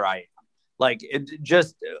 okay, there I am. Like,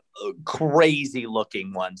 just crazy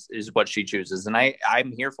looking ones is what she chooses. And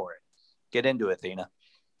I'm here for it. Get into it, Athena.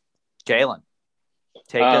 Jalen.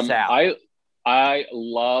 Take us out. I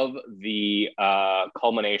love the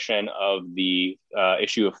culmination of the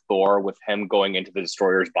issue of Thor with him going into the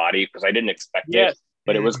Destroyer's body, because I didn't expect it,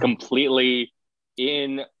 but it was completely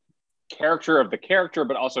in character of the character,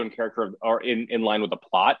 but also in character of, or in line with the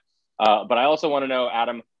plot. But I also want to know,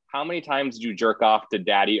 Adam, how many times did you jerk off to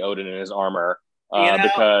Daddy Odin in his armor?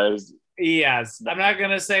 Because yes, I'm not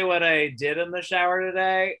gonna say what I did in the shower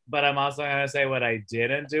today, but I'm also gonna say what I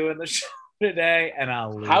didn't do in the shower today, and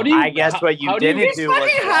I'll leave. I guess what you didn't do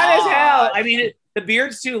was hot as hell. I mean, the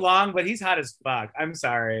beard's too long, but he's hot as fuck. I'm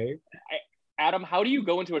sorry. Adam, how do you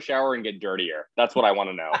go into a shower and get dirtier? That's what I want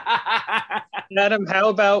to know. Adam, how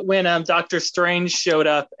about when Doctor Strange showed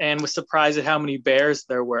up and was surprised at how many bears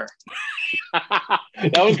there were?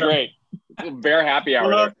 That was great. Bear happy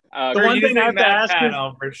hour. The one thing I have to ask is,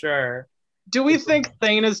 for sure. Do we think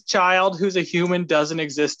Thanos' child, who's a human, doesn't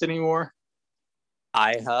exist anymore?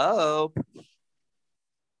 I hope.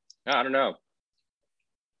 No, I don't know.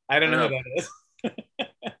 I don't know who that is.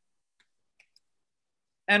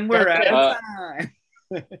 And we're out of time.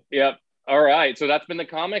 Yep. All right. So that's been the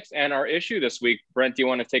comics and our issue this week. Brent, do you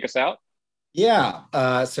want to take us out?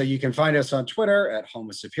 Yeah. So you can find us on Twitter at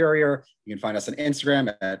Homo Superior. You can find us on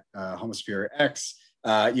Instagram at Homo Superior X.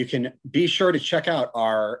 You can be sure to check out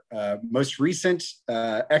our most recent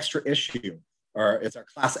extra issue, or it's our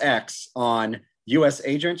Class X on U.S.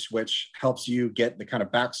 Agent, which helps you get the kind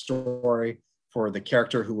of backstory for the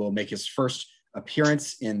character who will make his first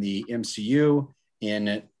appearance in the MCU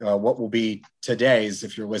in what will be today's,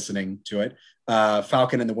 if you're listening to it,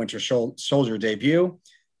 Falcon and the Winter Soldier debut.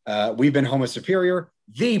 We've been Homo Superior,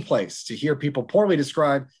 the place to hear people poorly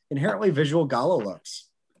describe inherently visual gala looks.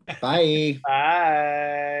 Bye.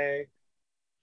 Bye.